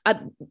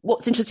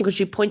 What's interesting, because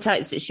you point out,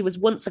 is that she was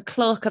once a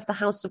clerk of the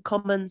House of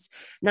Commons.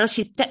 Now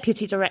she's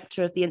deputy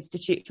director of the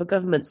Institute for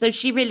Government. So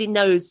she really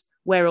knows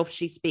whereof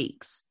she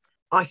speaks.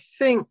 I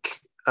think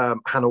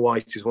Hannah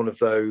White is one of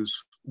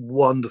those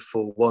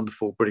wonderful,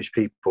 wonderful British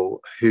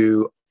people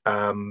who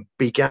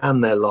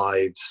began their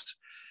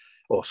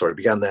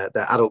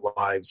adult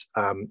lives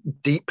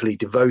deeply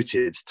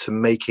devoted to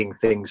making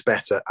things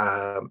better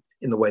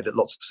in the way that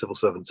lots of civil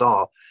servants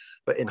are,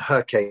 but in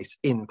her case,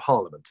 in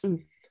Parliament.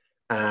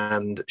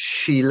 And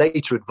she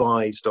later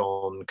advised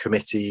on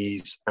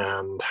committees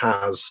and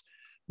has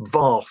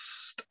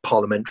vast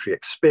parliamentary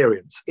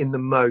experience in the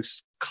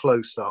most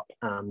close-up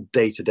and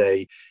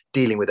day-to-day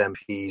dealing with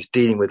MPs,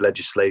 dealing with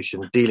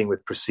legislation, dealing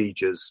with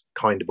procedures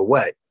kind of a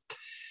way.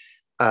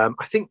 I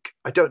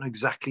don't know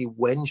exactly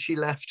when she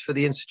left for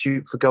the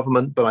Institute for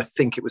Government, but I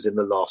think it was in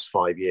the last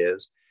 5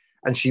 years.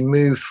 And she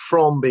moved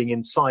from being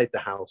inside the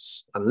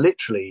House and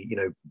literally,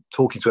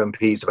 talking to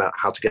MPs about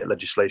how to get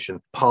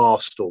legislation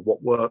passed or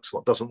what works,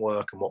 what doesn't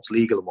work, and what's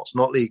legal and what's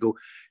not legal.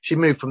 She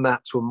moved from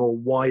that to a more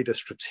wider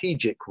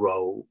strategic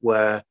role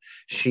where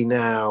she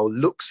now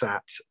looks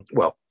at,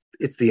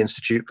 it's the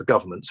Institute for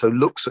Government, so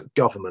looks at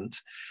government.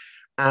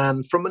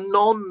 And from a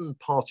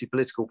non-party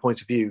political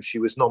point of view, she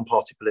was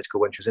non-party political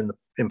when she was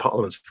in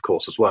Parliament, of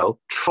course, as well,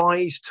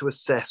 tries to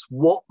assess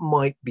what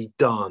might be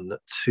done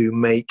to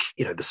make,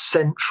 the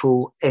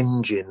central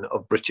engine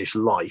of British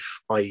life,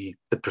 i.e.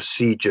 the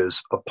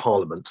procedures of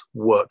Parliament,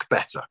 work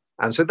better.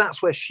 And so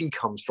that's where she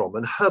comes from.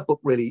 And her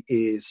book really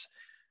is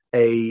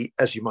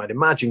as you might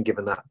imagine,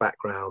 given that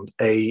background,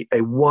 a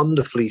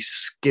wonderfully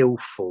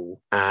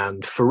skillful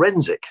and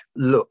forensic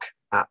look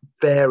at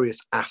various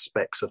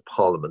aspects of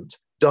Parliament,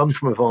 done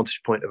from a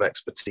vantage point of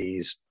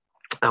expertise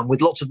and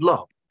with lots of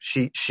love.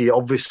 She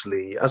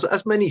obviously,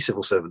 as many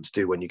civil servants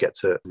do when you get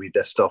to read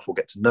their stuff or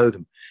get to know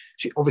them,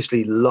 she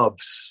obviously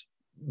loves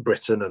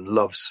Britain and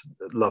loves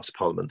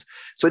Parliament.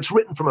 So it's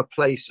written from a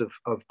place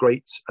of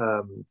great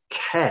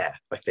care,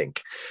 I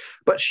think.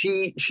 But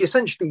she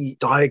essentially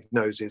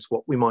diagnoses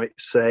what we might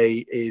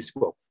say is,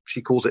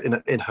 she calls it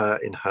in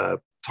her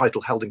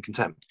title, Held in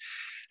Contempt.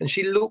 And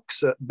she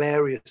looks at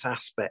various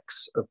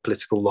aspects of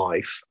political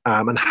life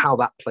and how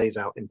that plays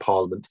out in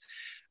Parliament,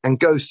 and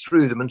goes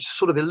through them and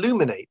sort of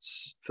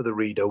illuminates for the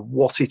reader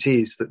what it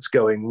is that's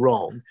going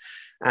wrong.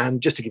 And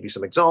just to give you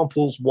some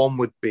examples, one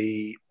would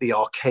be the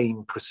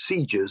arcane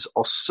procedures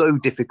are so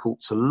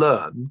difficult to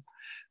learn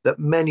that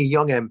many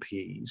young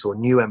MPs or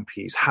new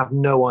MPs have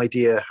no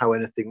idea how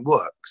anything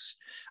works.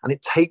 And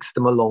it takes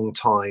them a long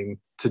time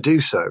to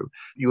do so.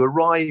 You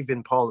arrive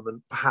in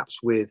Parliament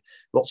perhaps with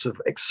lots of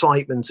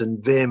excitement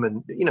and vim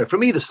and,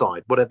 from either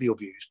side, whatever your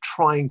views,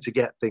 trying to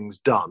get things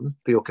done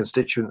for your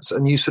constituents.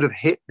 And you sort of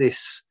hit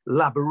this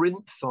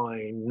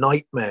labyrinthine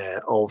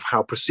nightmare of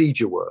how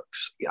procedure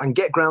works and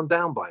get ground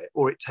down by it,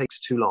 or it takes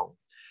too long.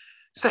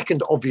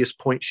 Second obvious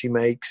point she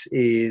makes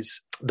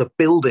is the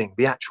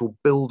actual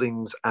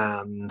buildings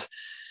and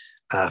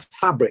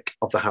fabric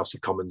of the House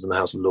of Commons and the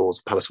House of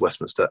Lords, Palace of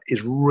Westminster,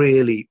 is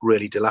really,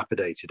 really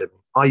dilapidated.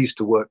 I used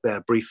to work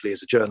there briefly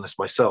as a journalist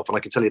myself, and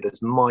I can tell you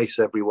there's mice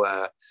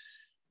everywhere.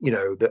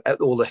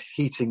 All the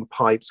heating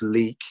pipes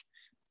leak.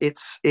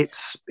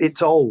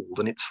 It's old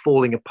and it's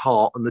falling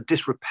apart, and the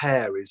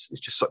disrepair is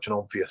just such an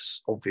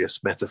obvious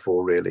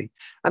metaphor, really.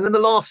 And then the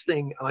last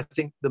thing, and I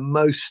think the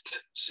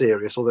most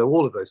serious, although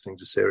all of those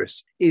things are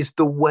serious, is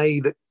the way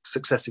that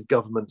successive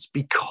governments,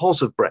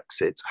 because of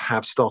Brexit,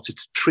 have started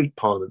to treat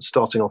Parliament,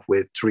 starting off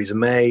with Theresa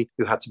May,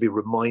 who had to be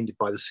reminded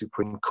by the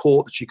Supreme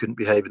Court that she couldn't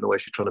behave in the way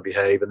she's trying to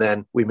behave. And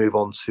then we move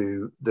on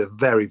to the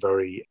very,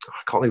 very,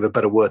 I can't think of a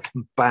better word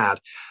than bad,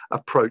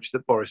 approach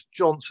that Boris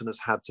Johnson has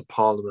had to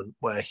Parliament,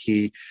 where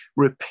he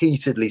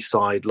repeatedly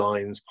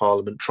sidelines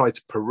Parliament, tried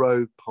to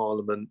prorogue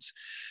Parliament,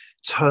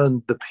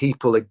 turned the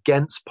people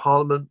against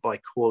Parliament by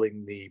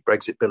calling the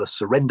Brexit bill a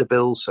surrender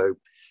bill. So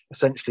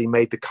essentially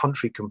made the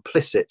country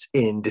complicit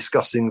in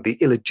discussing the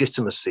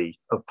illegitimacy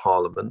of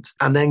Parliament,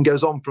 and then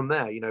goes on from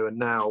there, and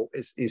now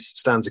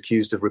stands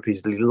accused of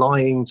repeatedly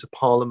lying to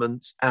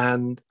Parliament.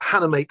 And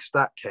Hannah makes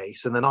that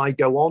case, and then I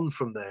go on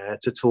from there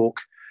to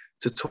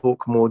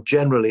talk more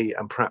generally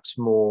and perhaps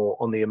more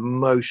on the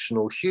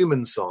emotional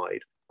human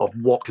side of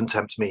what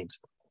contempt means.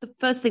 The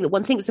first thing that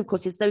one thinks, of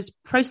course, is those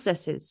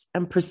processes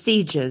and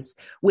procedures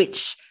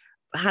which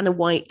Hannah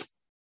White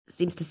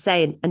seems to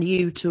say, and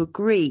you to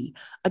agree,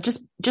 are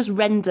just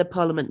render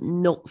Parliament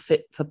not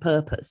fit for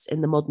purpose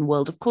in the modern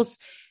world. Of course,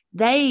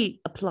 they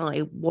apply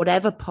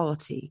whatever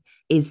party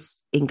is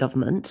in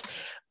government,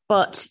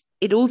 but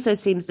it also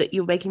seems that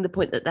you're making the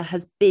point that there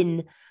has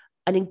been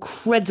an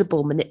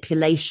incredible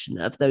manipulation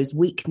of those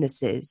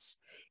weaknesses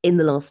in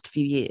the last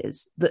few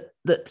years,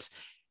 that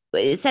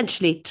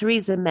essentially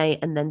Theresa May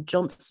and then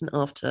Johnson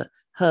after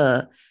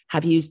her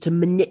have used to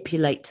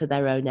manipulate to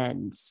their own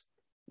ends.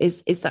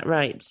 Is that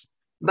right?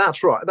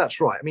 That's right.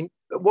 I mean,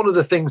 one of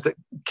the things that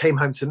came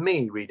home to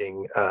me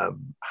reading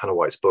Hannah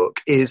White's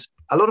book is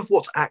a lot of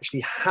what's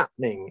actually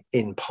happening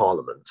in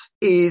Parliament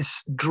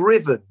is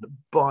driven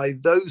by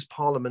those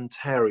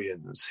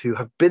parliamentarians who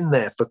have been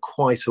there for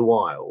quite a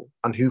while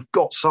and who've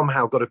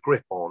somehow got a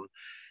grip on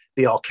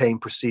the arcane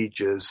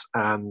procedures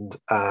and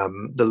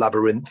the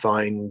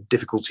labyrinthine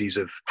difficulties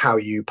of how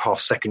you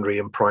pass secondary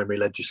and primary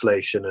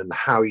legislation and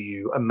how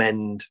you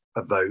amend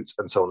a vote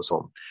and so on and so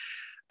on.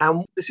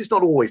 And this is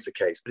not always the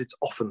case, but it's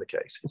often the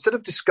case. Instead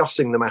of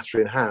discussing the matter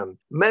in hand,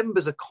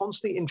 members are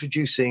constantly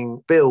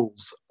introducing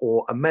bills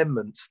or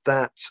amendments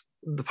that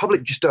the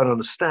public just don't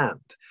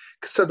understand.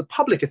 So the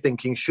public are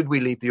thinking, should we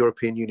leave the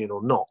European Union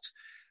or not?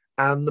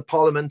 And the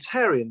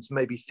parliamentarians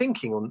may be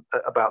thinking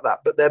about that,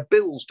 but their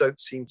bills don't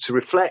seem to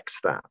reflect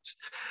that.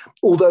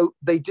 Although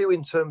they do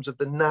in terms of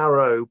the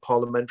narrow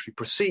parliamentary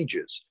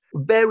procedures.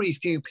 Very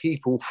few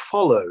people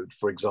followed,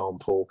 for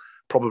example,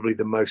 probably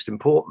the most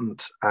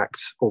important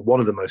act, or one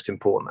of the most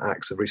important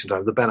acts of recent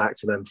times, the Benn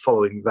Act, and then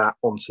following that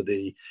onto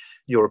the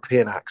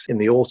European acts in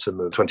the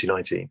autumn of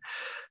 2019.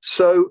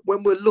 So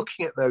when we're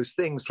looking at those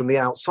things from the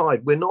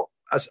outside, we're not,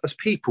 as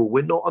people,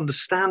 we're not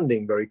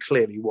understanding very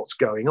clearly what's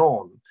going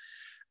on.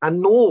 And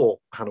nor,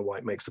 Hannah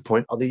White makes the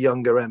point, are the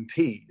younger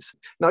MPs.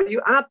 Now, you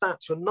add that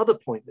to another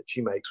point that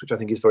she makes, which I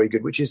think is very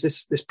good, which is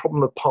this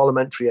problem of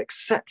parliamentary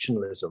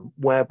exceptionalism,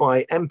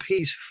 whereby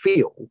MPs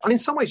feel, and in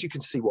some ways you can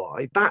see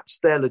why, that's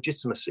their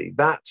legitimacy,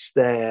 that's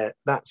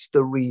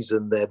the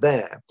reason they're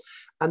there.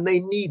 And they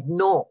need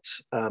not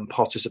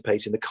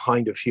participate in the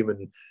kind of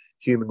human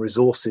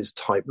resources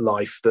type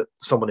life that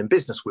someone in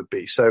business would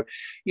be. So,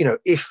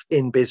 if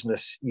in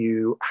business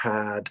you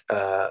had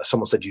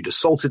someone said you'd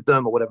assaulted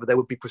them or whatever, there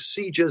would be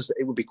procedures,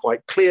 it would be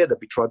quite clear, there'd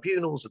be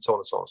tribunals and so on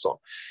and so on and so on.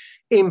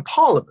 In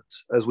Parliament,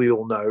 as we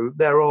all know,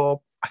 there are,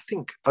 I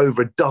think,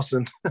 over a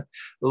dozen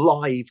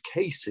live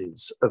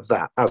cases of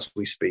that as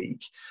we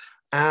speak.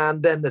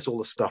 And then there's all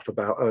the stuff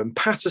about Owen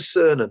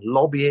Paterson and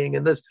lobbying,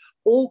 and there's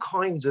all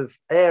kinds of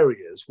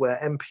areas where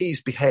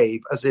MPs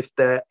behave as if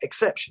they're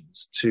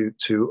exceptions to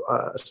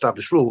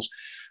established rules.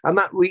 And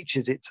that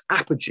reaches its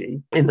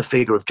apogee in the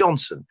figure of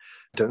Johnson.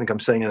 I don't think I'm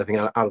saying anything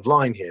out of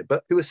line here,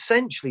 but who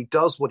essentially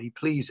does what he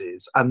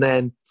pleases and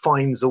then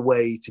finds a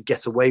way to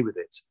get away with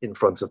it in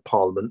front of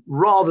Parliament,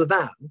 rather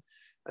than,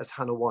 as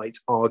Hannah White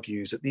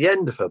argues at the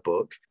end of her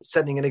book,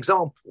 setting an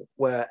example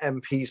where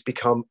MPs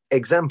become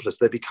exemplars,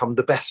 they become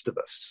the best of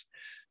us.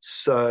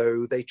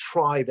 So they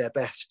try their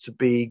best to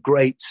be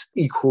great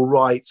equal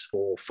rights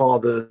for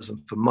fathers and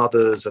for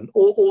mothers and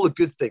all the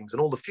good things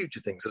and all the future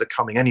things that are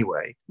coming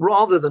anyway,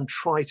 rather than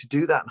try to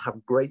do that and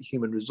have great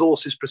human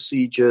resources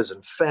procedures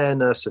and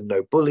fairness and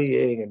no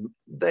bullying. And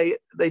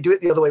they do it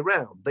the other way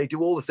around. They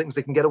do all the things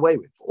they can get away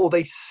with, or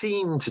they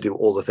seem to do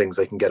all the things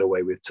they can get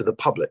away with to the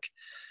public.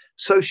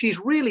 So she's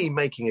really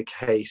making a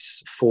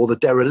case for the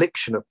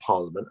dereliction of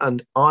Parliament.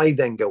 And I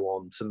then go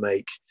on to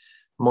make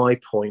my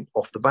point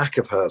off the back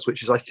of hers,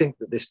 which is I think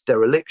that this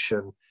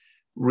dereliction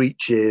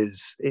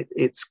reaches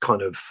its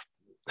kind of,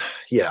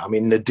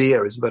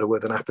 nadir is a better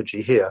word than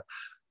apogee here,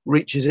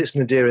 reaches its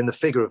nadir in the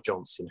figure of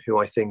Johnson, who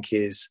I think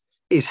is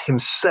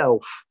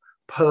himself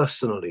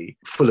personally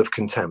full of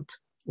contempt,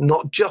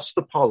 not just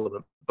for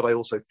Parliament, but I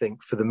also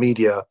think for the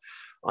media,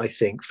 I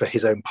think for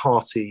his own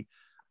party,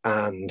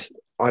 and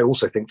I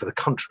also think for the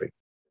country.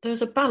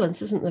 There's a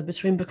balance, isn't there,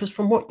 because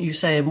from what you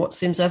say and what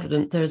seems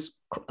evident, there's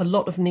a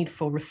lot of need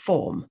for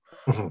reform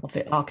of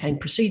the arcane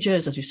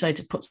procedures, as you say,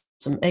 to put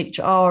some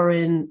HR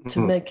in, to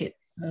make it,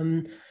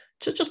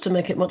 to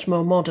make it much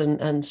more modern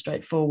and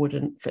straightforward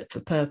and fit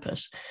for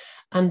purpose.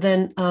 And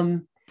then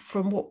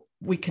from what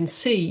we can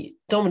see,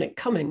 Dominic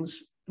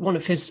Cummings, one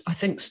of his, I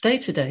think,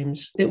 stated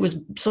aims, it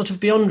was sort of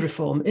beyond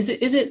reform. Is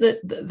it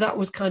that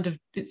was kind of,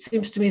 it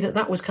seems to me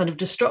that was kind of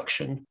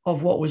destruction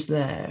of what was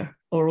there,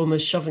 or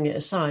almost shoving it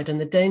aside. And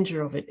the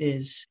danger of it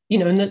is,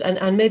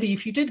 and maybe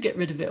if you did get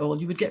rid of it all,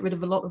 you would get rid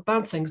of a lot of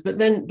bad things, but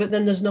then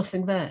there's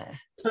nothing there.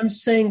 So I'm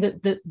saying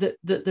that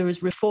there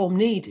is reform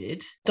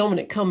needed.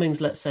 Dominic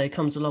Cummings, let's say,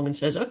 comes along and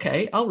says,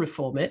 okay, I'll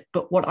reform it.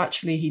 But what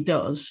actually he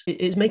does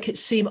is make it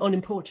seem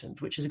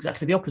unimportant, which is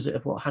exactly the opposite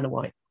of what Hannah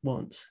White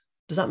wants.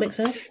 Does that make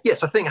sense?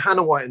 Yes, I think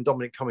Hannah White and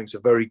Dominic Cummings are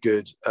very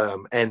good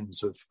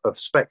ends of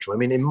spectrum. I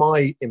mean, in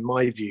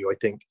my view, I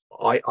think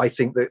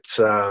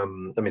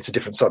that it's a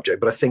different subject,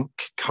 but I think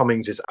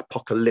Cummings'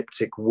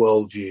 apocalyptic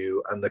worldview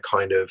and the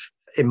kind of,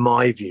 in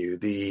my view,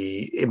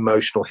 the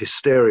emotional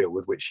hysteria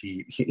with which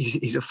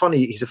he's a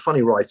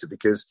funny writer,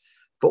 because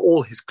for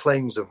all his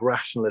claims of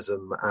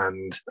rationalism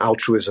and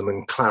altruism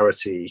and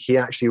clarity, he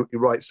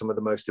writes some of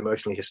the most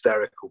emotionally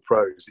hysterical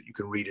prose that you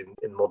can read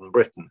in modern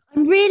Britain.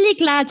 I'm really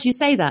glad you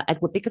say that,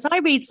 Edward, because I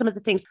read some of the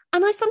things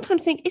and I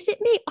sometimes think, is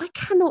it me? I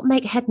cannot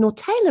make head nor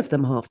tail of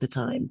them half the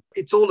time.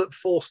 It's all at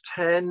force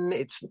 10.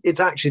 It's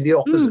actually the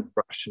opposite of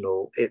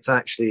rational. It's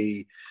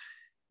actually,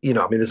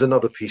 there's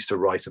another piece to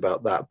write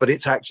about that, but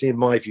it's actually, in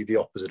my view, the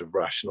opposite of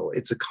rational.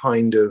 It's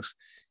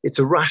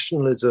a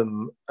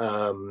rationalism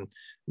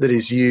that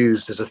is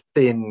used as a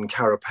thin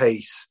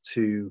carapace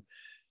to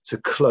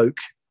cloak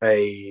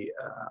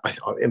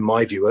in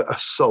my view, a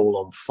soul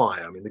on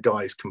fire. I mean, the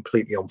guy is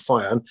completely on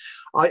fire. And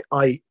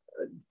I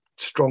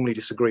strongly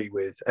disagree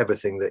with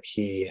everything that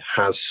he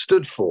has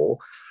stood for.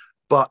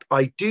 But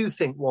I do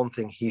think one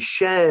thing he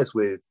shares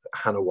with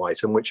Hannah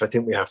White, and which I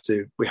think we have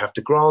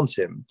to grant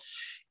him,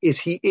 is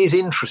he is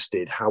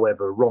interested,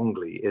 however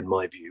wrongly, in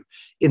my view,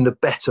 in the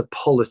better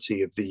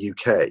polity of the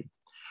UK,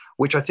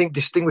 which I think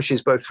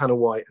distinguishes both Hannah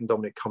White and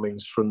Dominic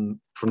Cummings from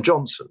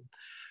Johnson,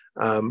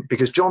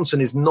 because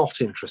Johnson is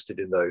not interested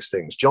in those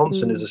things.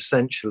 Johnson is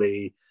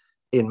essentially,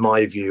 in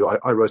my view,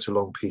 I wrote a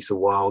long piece a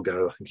while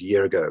ago, I think a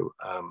year ago,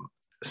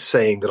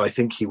 saying that I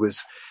think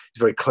he's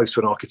very close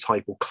to an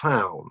archetypal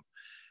clown.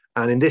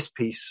 And in this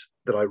piece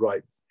that I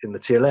write in the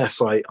TLS,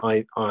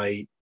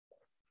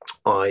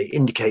 I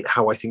indicate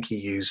how I think he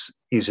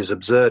uses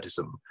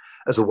absurdism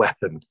as a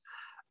weapon,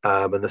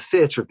 and the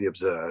theatre of the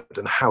absurd,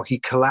 and how he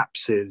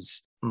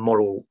collapses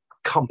moral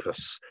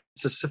compass.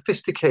 It's a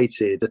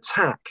sophisticated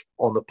attack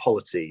on the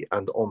polity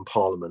and on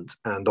Parliament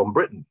and on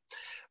Britain.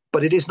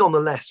 But it is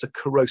nonetheless a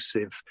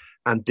corrosive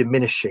and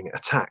diminishing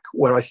attack,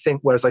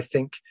 whereas I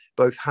think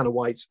both Hannah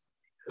White,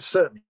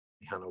 certainly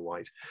Hannah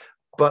White,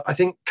 but I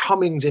think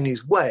Cummings in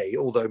his way,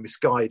 although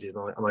misguided,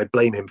 and I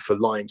blame him for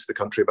lying to the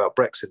country about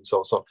Brexit and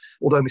so on,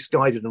 although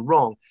misguided and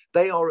wrong,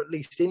 they are at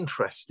least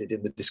interested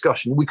in the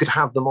discussion. We could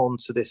have them on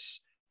to this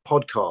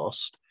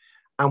podcast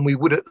and we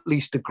would at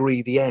least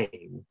agree the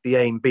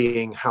aim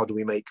being how do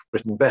we make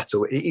Britain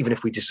better, even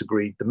if we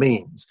disagreed the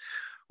means.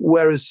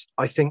 Whereas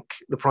I think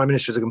the Prime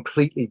Minister is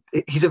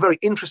he's a very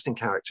interesting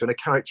character, and a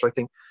character I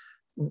think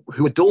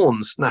who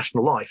adorns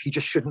national life. He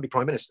just shouldn't be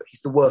Prime Minister.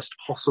 He's the worst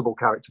possible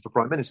character for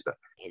Prime Minister.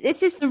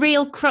 This is the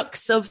real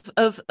crux of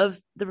the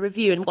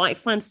review, and what I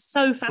find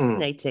so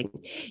fascinating.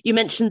 You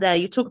mentioned there,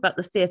 you talk about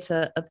the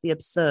theatre of the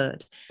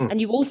absurd, and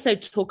you also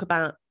talk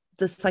about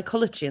the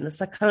psychology and the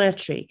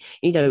psychiatry.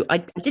 You know, I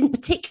didn't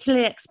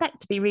particularly expect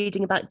to be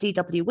reading about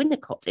D.W.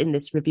 Winnicott in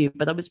this review,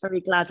 but I was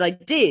very glad I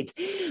did.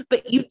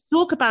 But you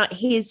talk about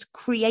his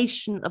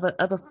creation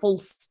of a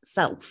false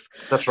self.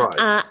 That's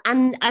right.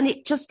 And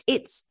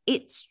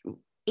it's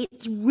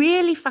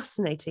really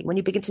fascinating when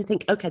you begin to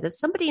think, okay, there's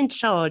somebody in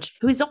charge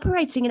who is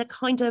operating in a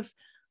kind of,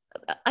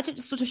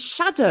 sort of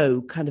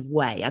shadow kind of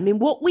way. I mean,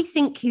 what we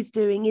think he's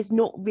doing is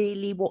not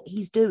really what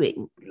he's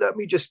doing. Let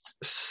me just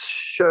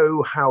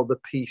show how the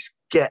piece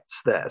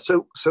gets there.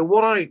 So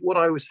what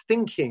I was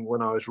thinking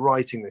when I was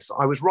writing this,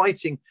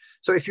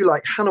 so if you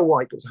like, Hannah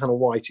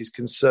White is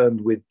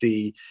concerned with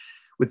the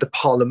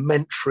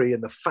parliamentary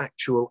and the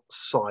factual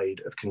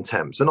side of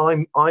contempt, and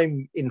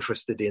I'm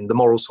interested in the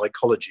moral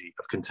psychology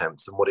of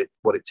contempt and what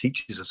it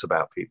teaches us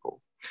about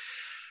people.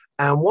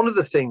 And one of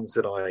the things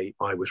that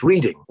I was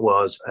reading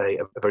was a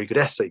very good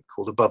essay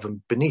called Above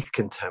and Beneath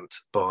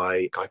Contempt by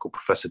a guy called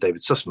Professor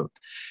David Sussman.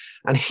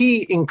 And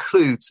he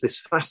includes this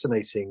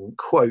fascinating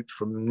quote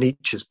from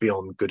Nietzsche's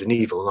Beyond Good and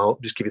Evil. And I'll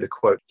just give you the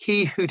quote.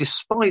 "He who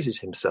despises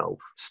himself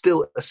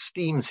still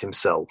esteems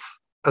himself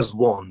as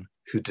one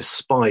who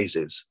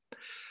despises."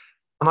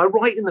 And I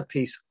write in the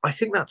piece, I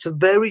think that's a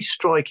very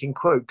striking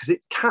quote because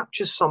it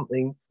captures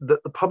something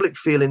that the public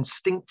feel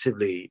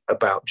instinctively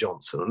about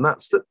Johnson. And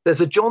that's that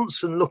there's a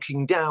Johnson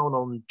looking down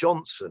on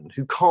Johnson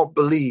who can't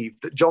believe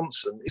that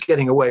Johnson is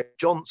getting away with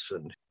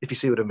Johnson, if you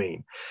see what I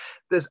mean.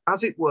 There's,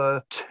 as it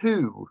were,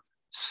 two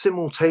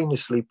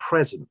simultaneously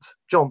present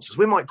Johnsons.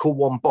 We might call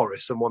one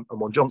Boris and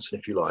one Johnson,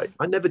 if you like.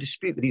 I never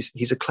dispute that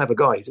he's a clever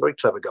guy. He's a very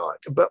clever guy.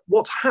 But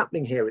what's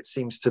happening here, it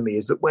seems to me,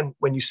 is that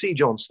when you see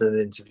Johnson in an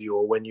interview,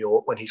 or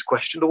when he's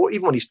questioned, or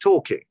even when he's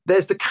talking,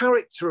 there's the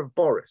character of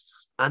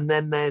Boris, and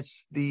then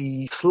there's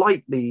the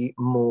slightly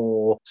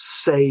more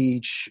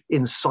sage,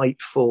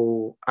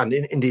 insightful, and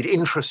indeed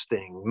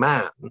interesting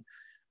man.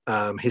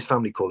 His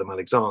family called him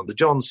Alexander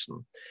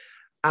Johnson.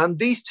 And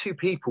these two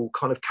people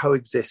kind of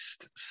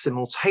coexist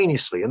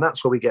simultaneously. And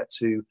that's where we get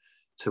to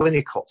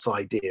Winnicott's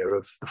idea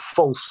of the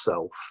false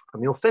self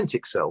and the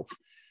authentic self.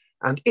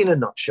 And in a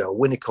nutshell,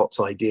 Winnicott's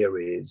idea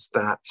is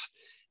that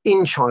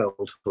in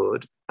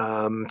childhood,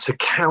 to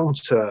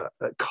counter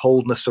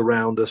coldness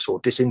around us or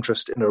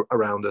disinterest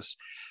around us,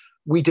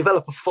 we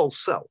develop a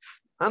false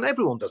self. And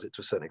everyone does it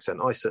to a certain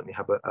extent. I certainly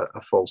have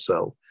a false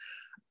self.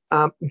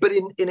 But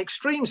in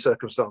extreme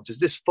circumstances,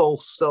 this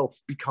false self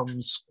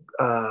becomes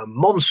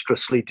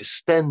monstrously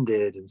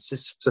distended and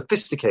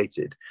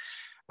sophisticated,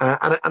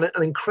 and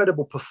an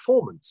incredible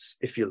performance,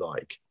 if you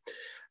like.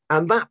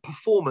 And that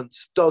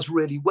performance does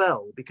really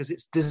well because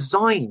it's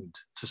designed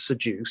to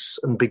seduce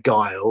and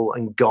beguile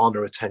and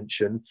garner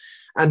attention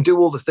and do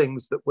all the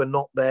things that were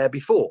not there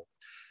before.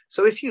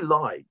 So if you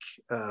like,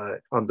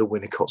 under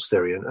Winnicott's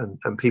theory,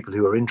 and people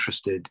who are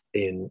interested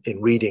in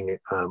reading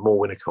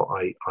more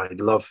Winnicott,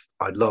 I'd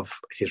love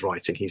his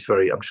writing. I'm just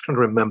trying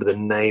to remember the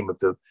name of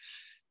the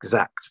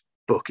exact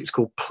book. It's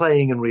called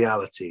Playing in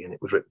Reality, and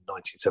it was written in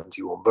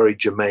 1971, very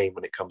germane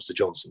when it comes to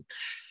Johnson.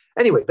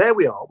 Anyway, there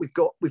we are. We've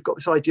got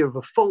this idea of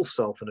a false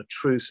self and a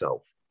true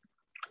self.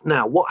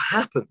 Now, what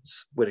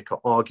happens,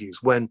 Winnicott argues,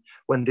 when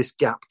this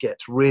gap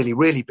gets really,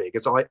 really big,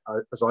 as I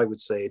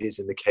would say it is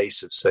in the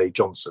case of, say,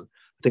 Johnson,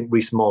 I think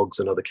Rees-Mogg,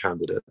 another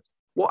candidate,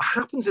 what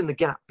happens in the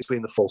gap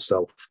between the false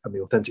self and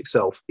the authentic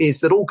self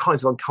is that all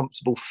kinds of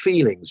uncomfortable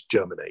feelings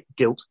germinate: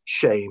 guilt,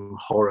 shame,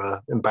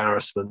 horror,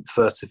 embarrassment,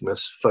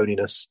 furtiveness,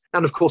 phoniness,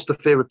 and of course the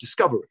fear of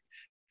discovery.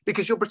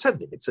 Because you're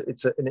pretending.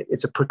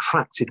 It's a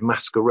protracted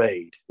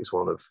masquerade, is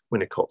one of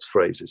Winnicott's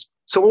phrases.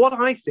 So what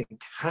I think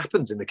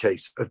happens in the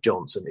case of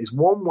Johnson is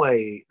one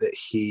way that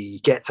he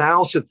gets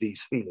out of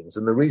these feelings,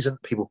 and the reason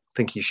people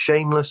think he's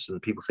shameless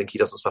and people think he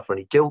doesn't suffer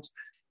any guilt,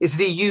 is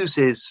that he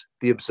uses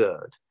the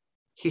absurd.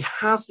 He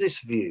has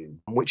this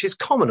view, which is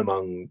common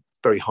among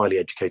very highly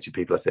educated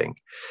people, I think,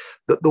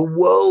 that the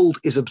world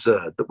is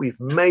absurd, that we've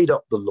made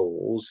up the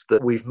laws,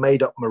 that we've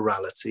made up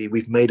morality,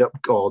 we've made up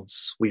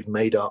gods, we've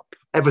made up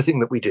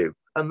everything that we do.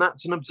 And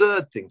that's an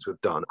absurd thing to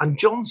have done. And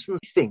Johnson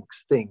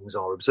thinks things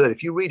are absurd.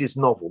 If you read his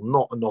novel,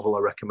 not a novel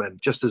I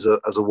recommend, just as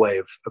a way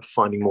of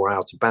finding more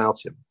out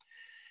about him,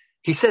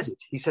 he says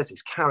it. He says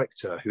his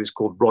character, who is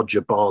called Roger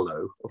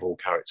Barlow, of all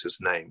characters'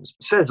 names,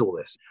 says all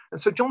this.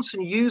 And so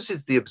Johnson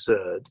uses the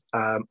absurd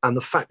and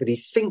the fact that he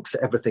thinks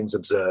everything's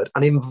absurd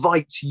and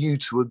invites you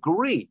to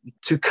agree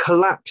to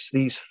collapse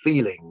these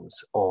feelings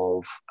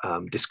of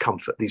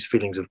discomfort, these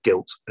feelings of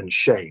guilt and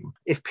shame.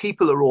 If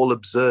people are all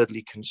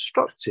absurdly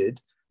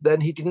constructed, then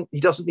he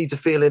doesn't need to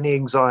feel any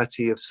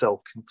anxiety of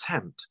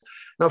self-contempt.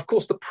 Now, of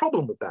course, the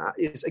problem with that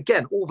is,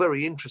 again, all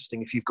very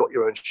interesting if you've got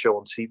your own show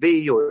on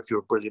TV, or if you're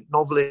a brilliant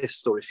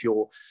novelist, or if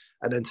you're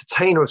an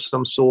entertainer of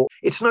some sort.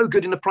 It's no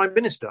good in a prime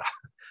minister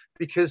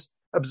because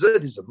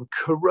absurdism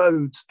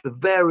corrodes the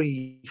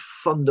very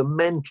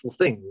fundamental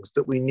things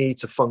that we need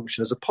to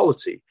function as a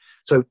polity.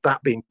 So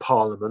that being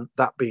parliament,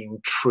 that being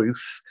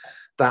truth,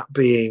 that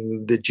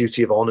being the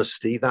duty of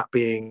honesty, that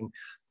being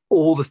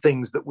all the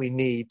things that we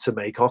need to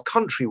make our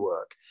country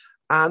work.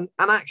 And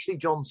actually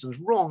Johnson's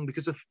wrong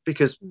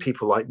because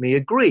people like me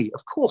agree.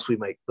 Of course we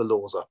make the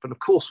laws up, and of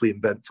course we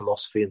invent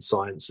philosophy and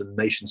science and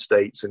nation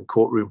states and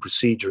courtroom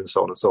procedure and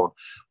so on and so on.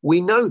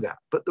 We know that,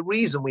 but the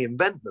reason we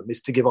invent them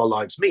is to give our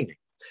lives meaning.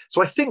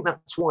 So I think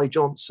that's why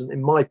Johnson,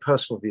 in my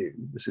personal view,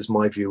 this is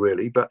my view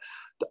really, but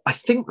I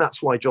think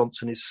that's why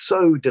Johnson is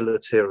so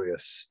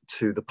deleterious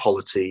to the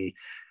polity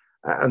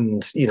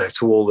and, you know,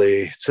 to all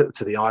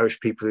to the Irish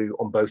people who,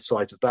 on both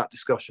sides of that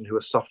discussion, who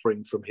are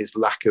suffering from his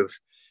lack of,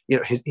 you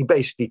know, he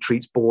basically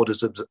treats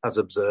borders as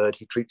absurd.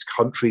 He treats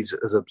countries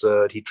as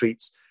absurd. He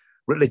treats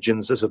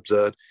religions as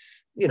absurd.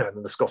 You know, and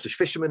then the Scottish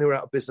fishermen who are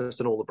out of business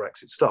and all the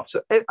Brexit stuff.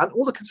 So, and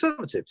all the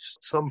Conservatives,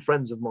 some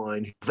friends of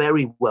mine,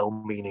 very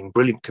well-meaning,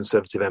 brilliant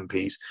Conservative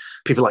MPs,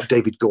 people like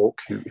David Gauke,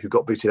 who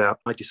got booted out.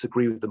 I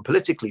disagree with them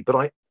politically,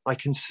 but I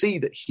can see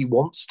that he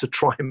wants to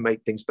try and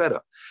make things better.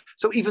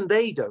 So even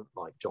they don't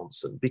like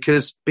Johnson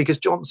because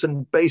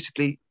Johnson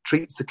basically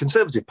treats the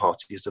Conservative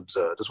Party as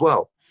absurd as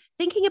well.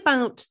 Thinking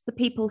about the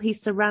people he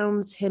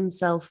surrounds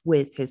himself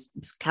with, his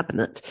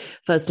cabinet,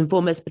 first and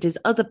foremost, but his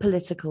other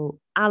political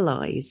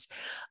allies,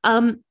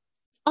 are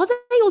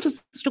they all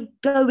just sort of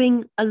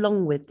going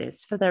along with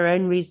this for their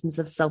own reasons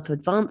of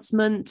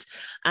self-advancement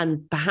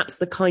and perhaps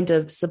the kind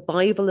of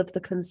survival of the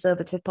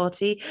Conservative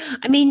Party?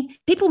 I mean,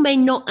 people may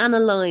not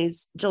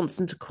analyse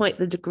Johnson to quite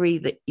the degree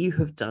that you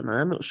have done.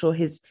 I'm not sure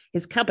his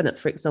cabinet,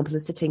 for example,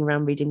 is sitting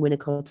around reading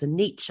Winnicott and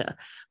Nietzsche,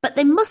 but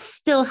they must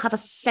still have a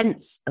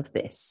sense of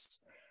this.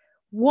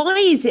 Why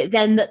is it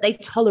then that they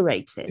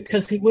tolerate it?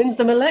 Because he wins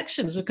them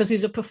elections, because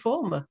he's a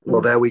performer. Well,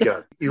 there we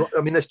go.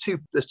 There's two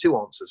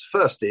answers.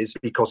 First is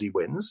because he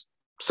wins.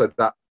 So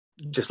that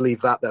just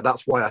leave that there.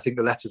 That's why I think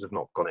the letters have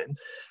not gone in.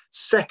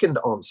 Second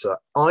answer,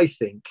 I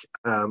think,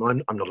 I'm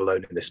not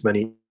alone in this.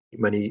 Many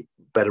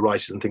better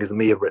writers and thinkers than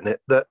me have written it,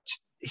 that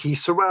he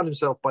surrounds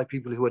himself by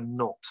people who are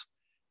not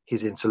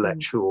his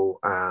intellectual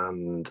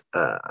and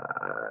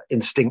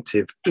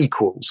instinctive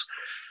equals.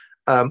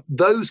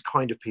 Those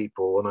kind of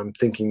people, and I'm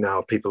thinking now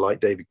of people like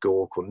David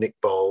Gauke or Nick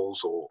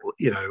Bowles or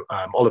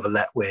Oliver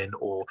Letwin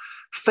or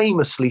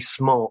famously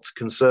smart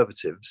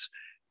Conservatives,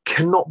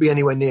 cannot be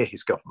anywhere near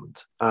his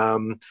government.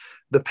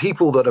 The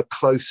people that are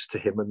close to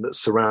him and that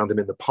surround him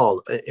in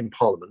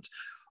Parliament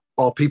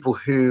are people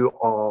who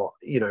are,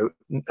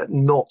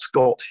 not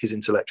got his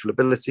intellectual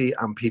ability,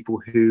 and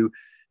people who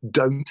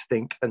don't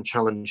think and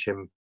challenge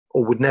him,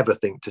 or would never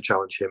think to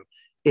challenge him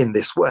in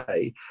this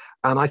way.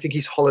 And I think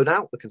he's hollowed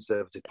out the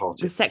Conservative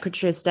Party. The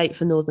Secretary of State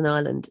for Northern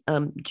Ireland,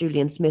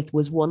 Julian Smith,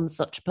 was one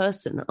such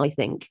person, I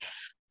think,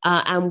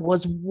 and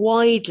was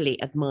widely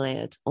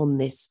admired on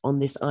this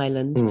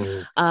island,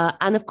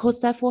 and of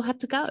course, therefore, had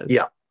to go.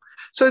 Yeah.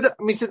 So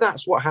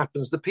that's what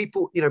happens. The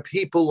people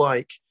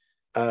like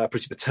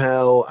Priti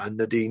Patel and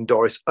Nadine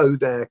Dorries owe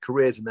their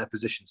careers and their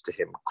positions to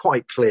him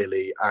quite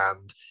clearly.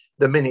 And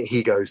the minute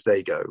he goes,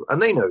 they go,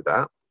 and they know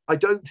that. I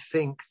don't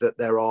think that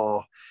there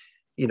are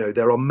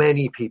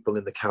many people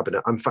in the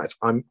cabinet. In fact,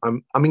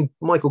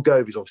 Michael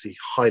Gove is obviously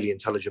highly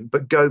intelligent,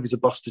 but Gove is a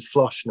busted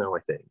flush now, I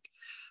think.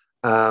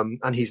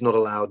 And he's not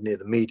allowed near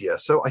the media.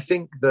 So I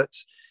think that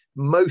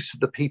most of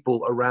the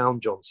people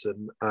around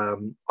Johnson, I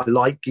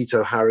like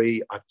Guito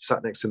Harry. I've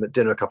sat next to him at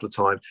dinner a couple of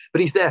times,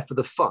 but he's there for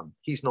the fun.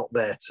 He's not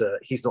there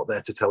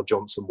to tell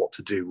Johnson what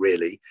to do,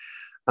 really.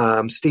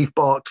 Steve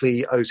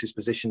Barclay owes his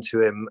position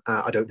to him.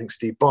 I don't think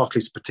Steve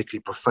Barclay's a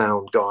particularly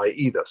profound guy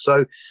either.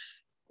 So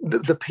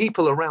the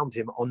people around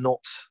him are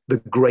not the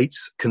great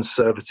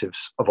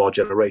conservatives of our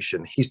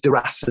generation. He's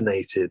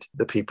deracinated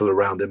the people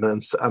around him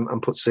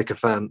and put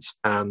sycophants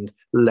and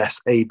less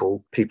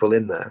able people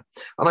in there.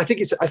 And I think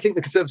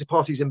the Conservative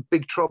Party is in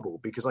big trouble,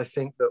 because I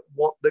think that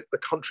what the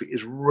country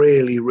is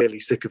really,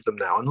 really sick of them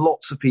now. And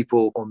lots of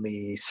people on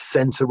the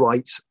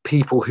centre-right,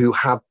 people who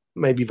have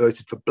maybe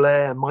voted for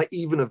Blair, might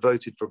even have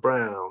voted for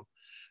Brown,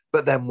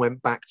 but then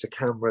went back to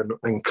Cameron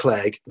and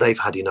Clegg, they've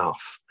had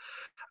enough.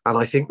 And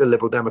I think the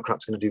Liberal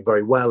Democrats are going to do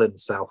very well in the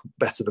South,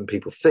 better than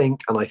people think.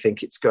 And I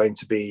think it's going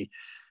to be,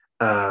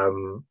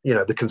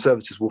 the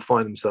Conservatives will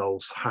find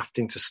themselves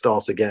having to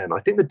start again. I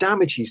think the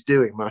damage he's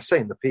doing, when I say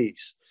in the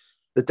piece,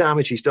 the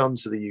damage he's done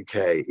to the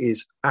UK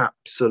is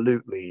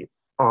absolutely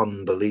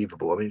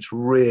unbelievable. I mean, it's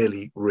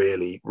really,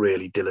 really,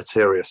 really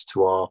deleterious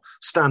to our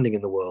standing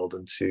in the world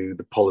and to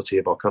the polity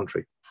of our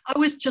country. I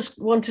was just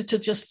wanted to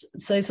just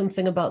say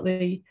something about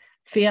the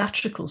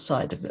theatrical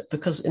side of it,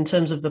 because in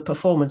terms of the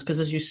performance, because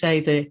as you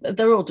say,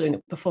 they're all doing a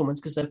performance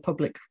because they're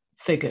public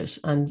figures,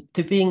 and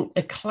to being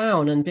a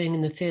clown and being in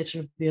the theatre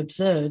of the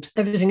absurd,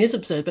 everything is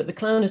absurd, but the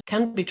clown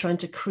can be trying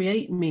to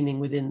create meaning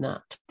within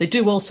that. They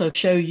do also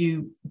show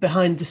you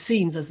behind the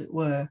scenes, as it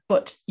were,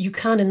 but you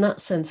can in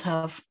that sense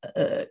have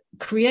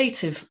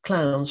creative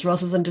clowns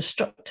rather than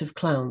destructive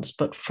clowns.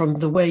 But from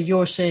the way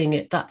you're seeing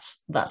it,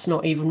 that's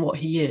not even what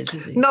he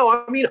is he? No,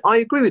 I mean, I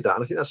agree with that,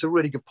 and I think that's a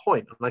really good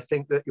point. And I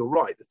think that you're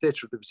right, the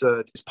theatre of the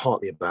absurd is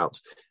partly about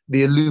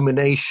the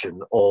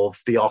illumination of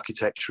the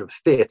architecture of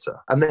theatre,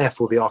 and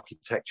therefore the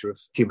architecture of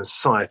human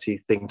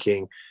society,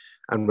 thinking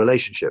and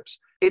relationships.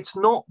 It's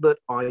not that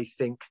I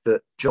think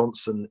that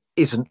Johnson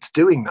isn't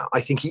doing that.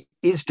 I think he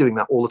is doing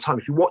that all the time.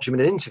 If you watch him in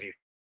an interview,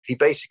 he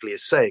basically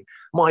is saying,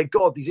 my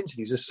God, these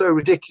interviews are so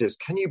ridiculous.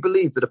 Can you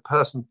believe that a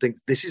person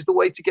thinks this is the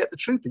way to get the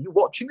truth? Are you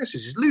watching this?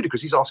 This is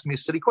ludicrous. He's asking me a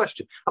silly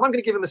question. And I'm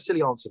going to give him a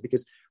silly answer,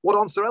 because what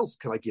answer else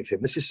can I give him?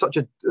 This is such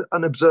an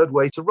absurd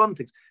way to run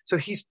things. So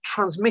he's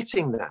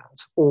transmitting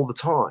that all the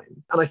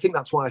time. And I think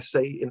that's why I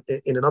say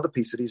in another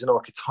piece that he's an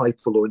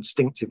archetypal or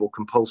instinctive or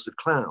compulsive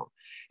clown.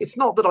 It's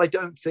not that I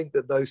don't think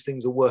that those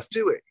things are worth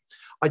doing.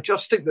 I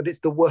just think that it's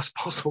the worst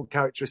possible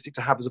characteristic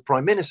to have as a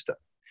prime minister.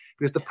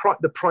 Because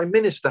the prime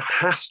minister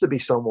has to be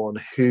someone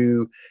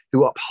who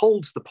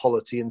upholds the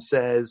polity and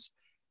says,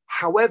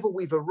 however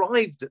we've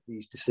arrived at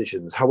these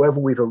decisions, however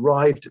we've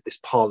arrived at this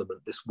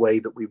parliament, this way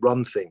that we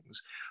run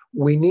things,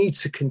 we need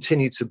to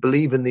continue to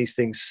believe in these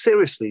things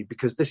seriously,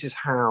 because this is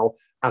how,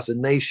 as a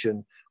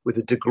nation with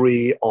a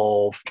degree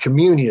of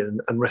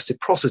communion and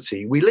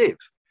reciprocity, we live.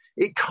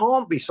 It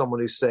can't be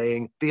someone who's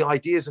saying the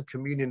ideas of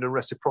communion and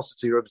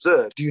reciprocity are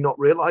absurd. Do you not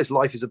realize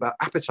life is about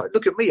appetite?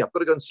 Look at me. I've got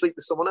to go and sleep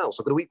with someone else.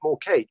 I've got to eat more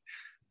cake.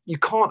 You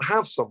can't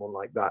have someone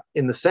like that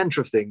in the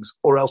center of things,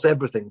 or else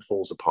everything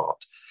falls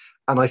apart.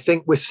 And I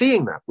think we're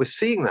seeing that.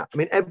 I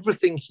mean,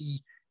 everything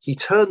he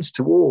turns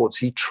towards,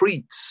 he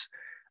treats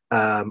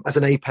as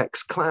an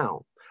apex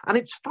clown. And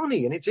it's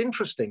funny and it's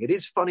interesting. It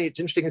is funny, it's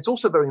interesting. It's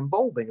also very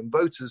involving, and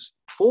voters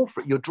fall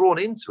for it. You're drawn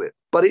into it.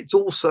 But it's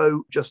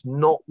also just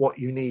not what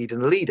you need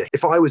in a leader.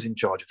 If I was in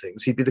charge of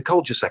things, he'd be the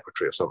culture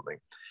secretary or something.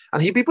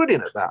 And he'd be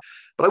brilliant at that.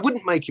 But I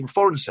wouldn't make him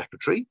foreign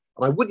secretary,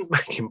 and I wouldn't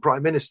make him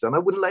prime minister, and I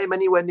wouldn't let him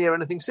anywhere near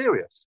anything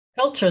serious.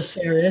 Culture is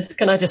serious,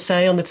 can I just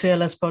say, on the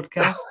TLS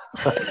podcast?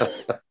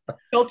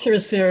 Culture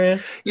is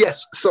serious.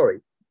 Yes,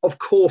 sorry. Of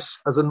course,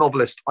 as a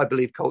novelist, I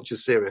believe culture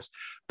is serious.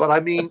 But I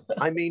mean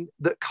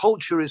that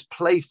culture is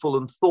playful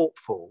and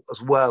thoughtful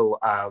as well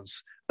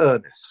as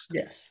earnest.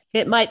 Yes.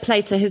 It might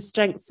play to his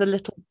strengths a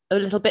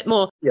little bit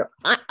more. Yeah.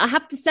 I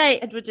have to say,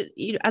 Edward,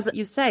 as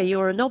you say,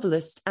 you're a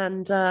novelist,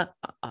 and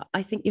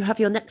I think you have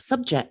your next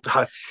subject.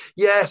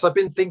 Yes, I've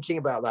been thinking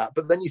about that.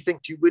 But then you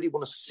think, do you really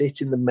want to sit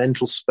in the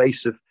mental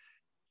space of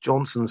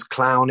Johnson's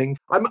clowning?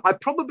 I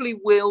probably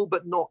will,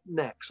 but not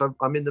next.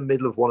 I'm in the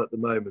middle of one at the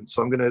moment,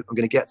 so I'm going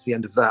to get to the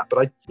end of that.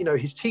 But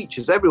his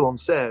teachers, everyone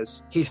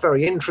says he's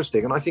very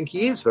interesting, and I think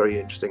he is very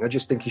interesting. I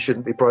just think he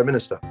shouldn't be prime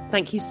minister.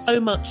 Thank you so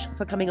much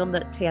for coming on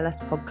the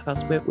TLS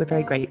podcast. We're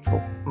very grateful.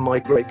 My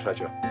great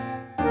pleasure.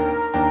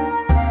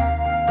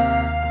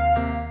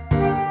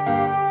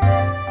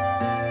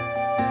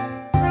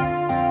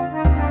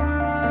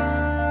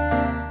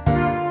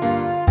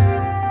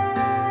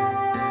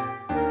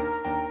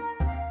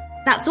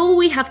 That's all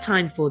we have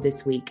time for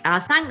this week. Our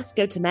thanks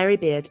go to Mary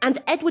Beard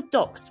and Edward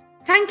Docks.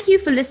 Thank you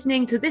for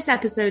listening to this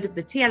episode of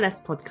the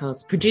TLS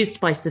podcast, produced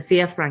by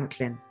Sophia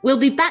Franklin. We'll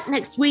be back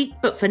next week,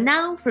 but for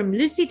now, from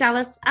Lucy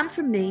Dallas and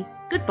from me,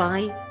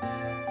 goodbye.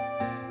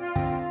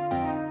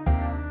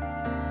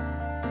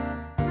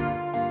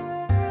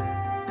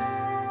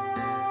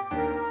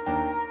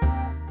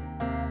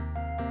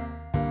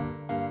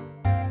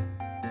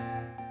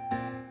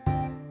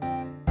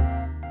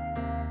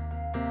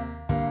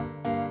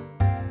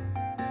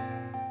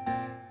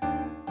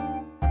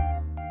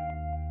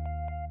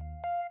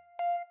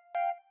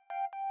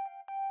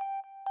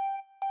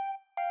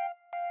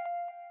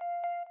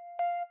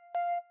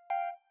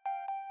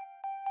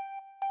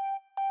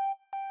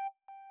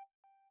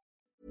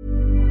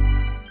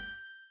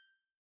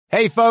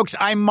 Hey, folks,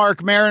 I'm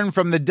Mark Maron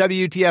from the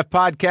WTF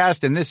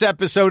Podcast, and this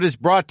episode is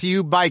brought to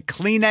you by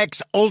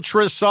Kleenex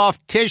Ultra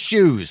Soft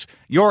Tissues,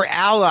 your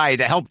ally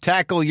to help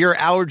tackle your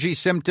allergy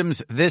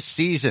symptoms this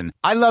season.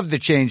 I love the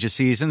change of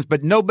seasons,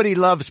 but nobody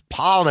loves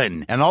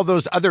pollen and all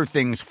those other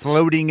things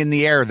floating in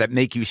the air that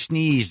make you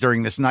sneeze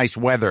during this nice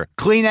weather.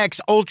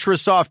 Kleenex Ultra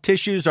Soft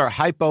Tissues are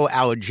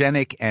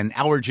hypoallergenic and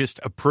allergist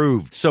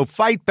approved, so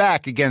fight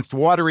back against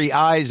watery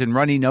eyes and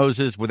runny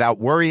noses without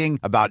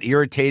worrying about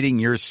irritating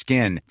your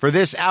skin. For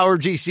this allergy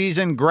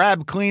season,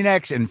 grab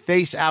Kleenex and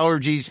face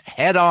allergies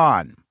head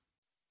on.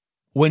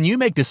 When you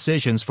make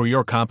decisions for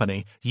your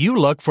company, you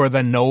look for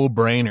the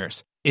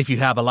no-brainers. If you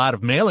have a lot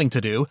of mailing to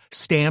do,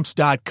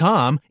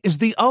 Stamps.com is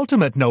the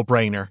ultimate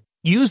no-brainer.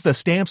 Use the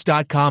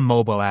Stamps.com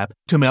mobile app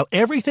to mail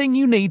everything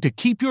you need to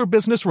keep your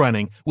business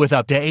running with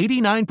up to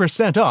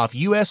 89% off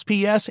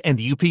USPS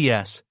and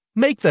UPS.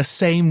 Make the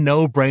same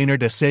no-brainer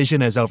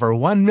decision as over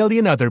 1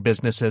 million other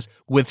businesses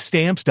with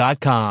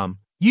Stamps.com.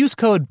 Use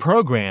code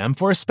PROGRAM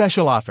for a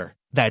special offer.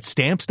 That's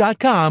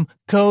Stamps.com,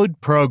 code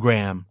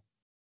PROGRAM.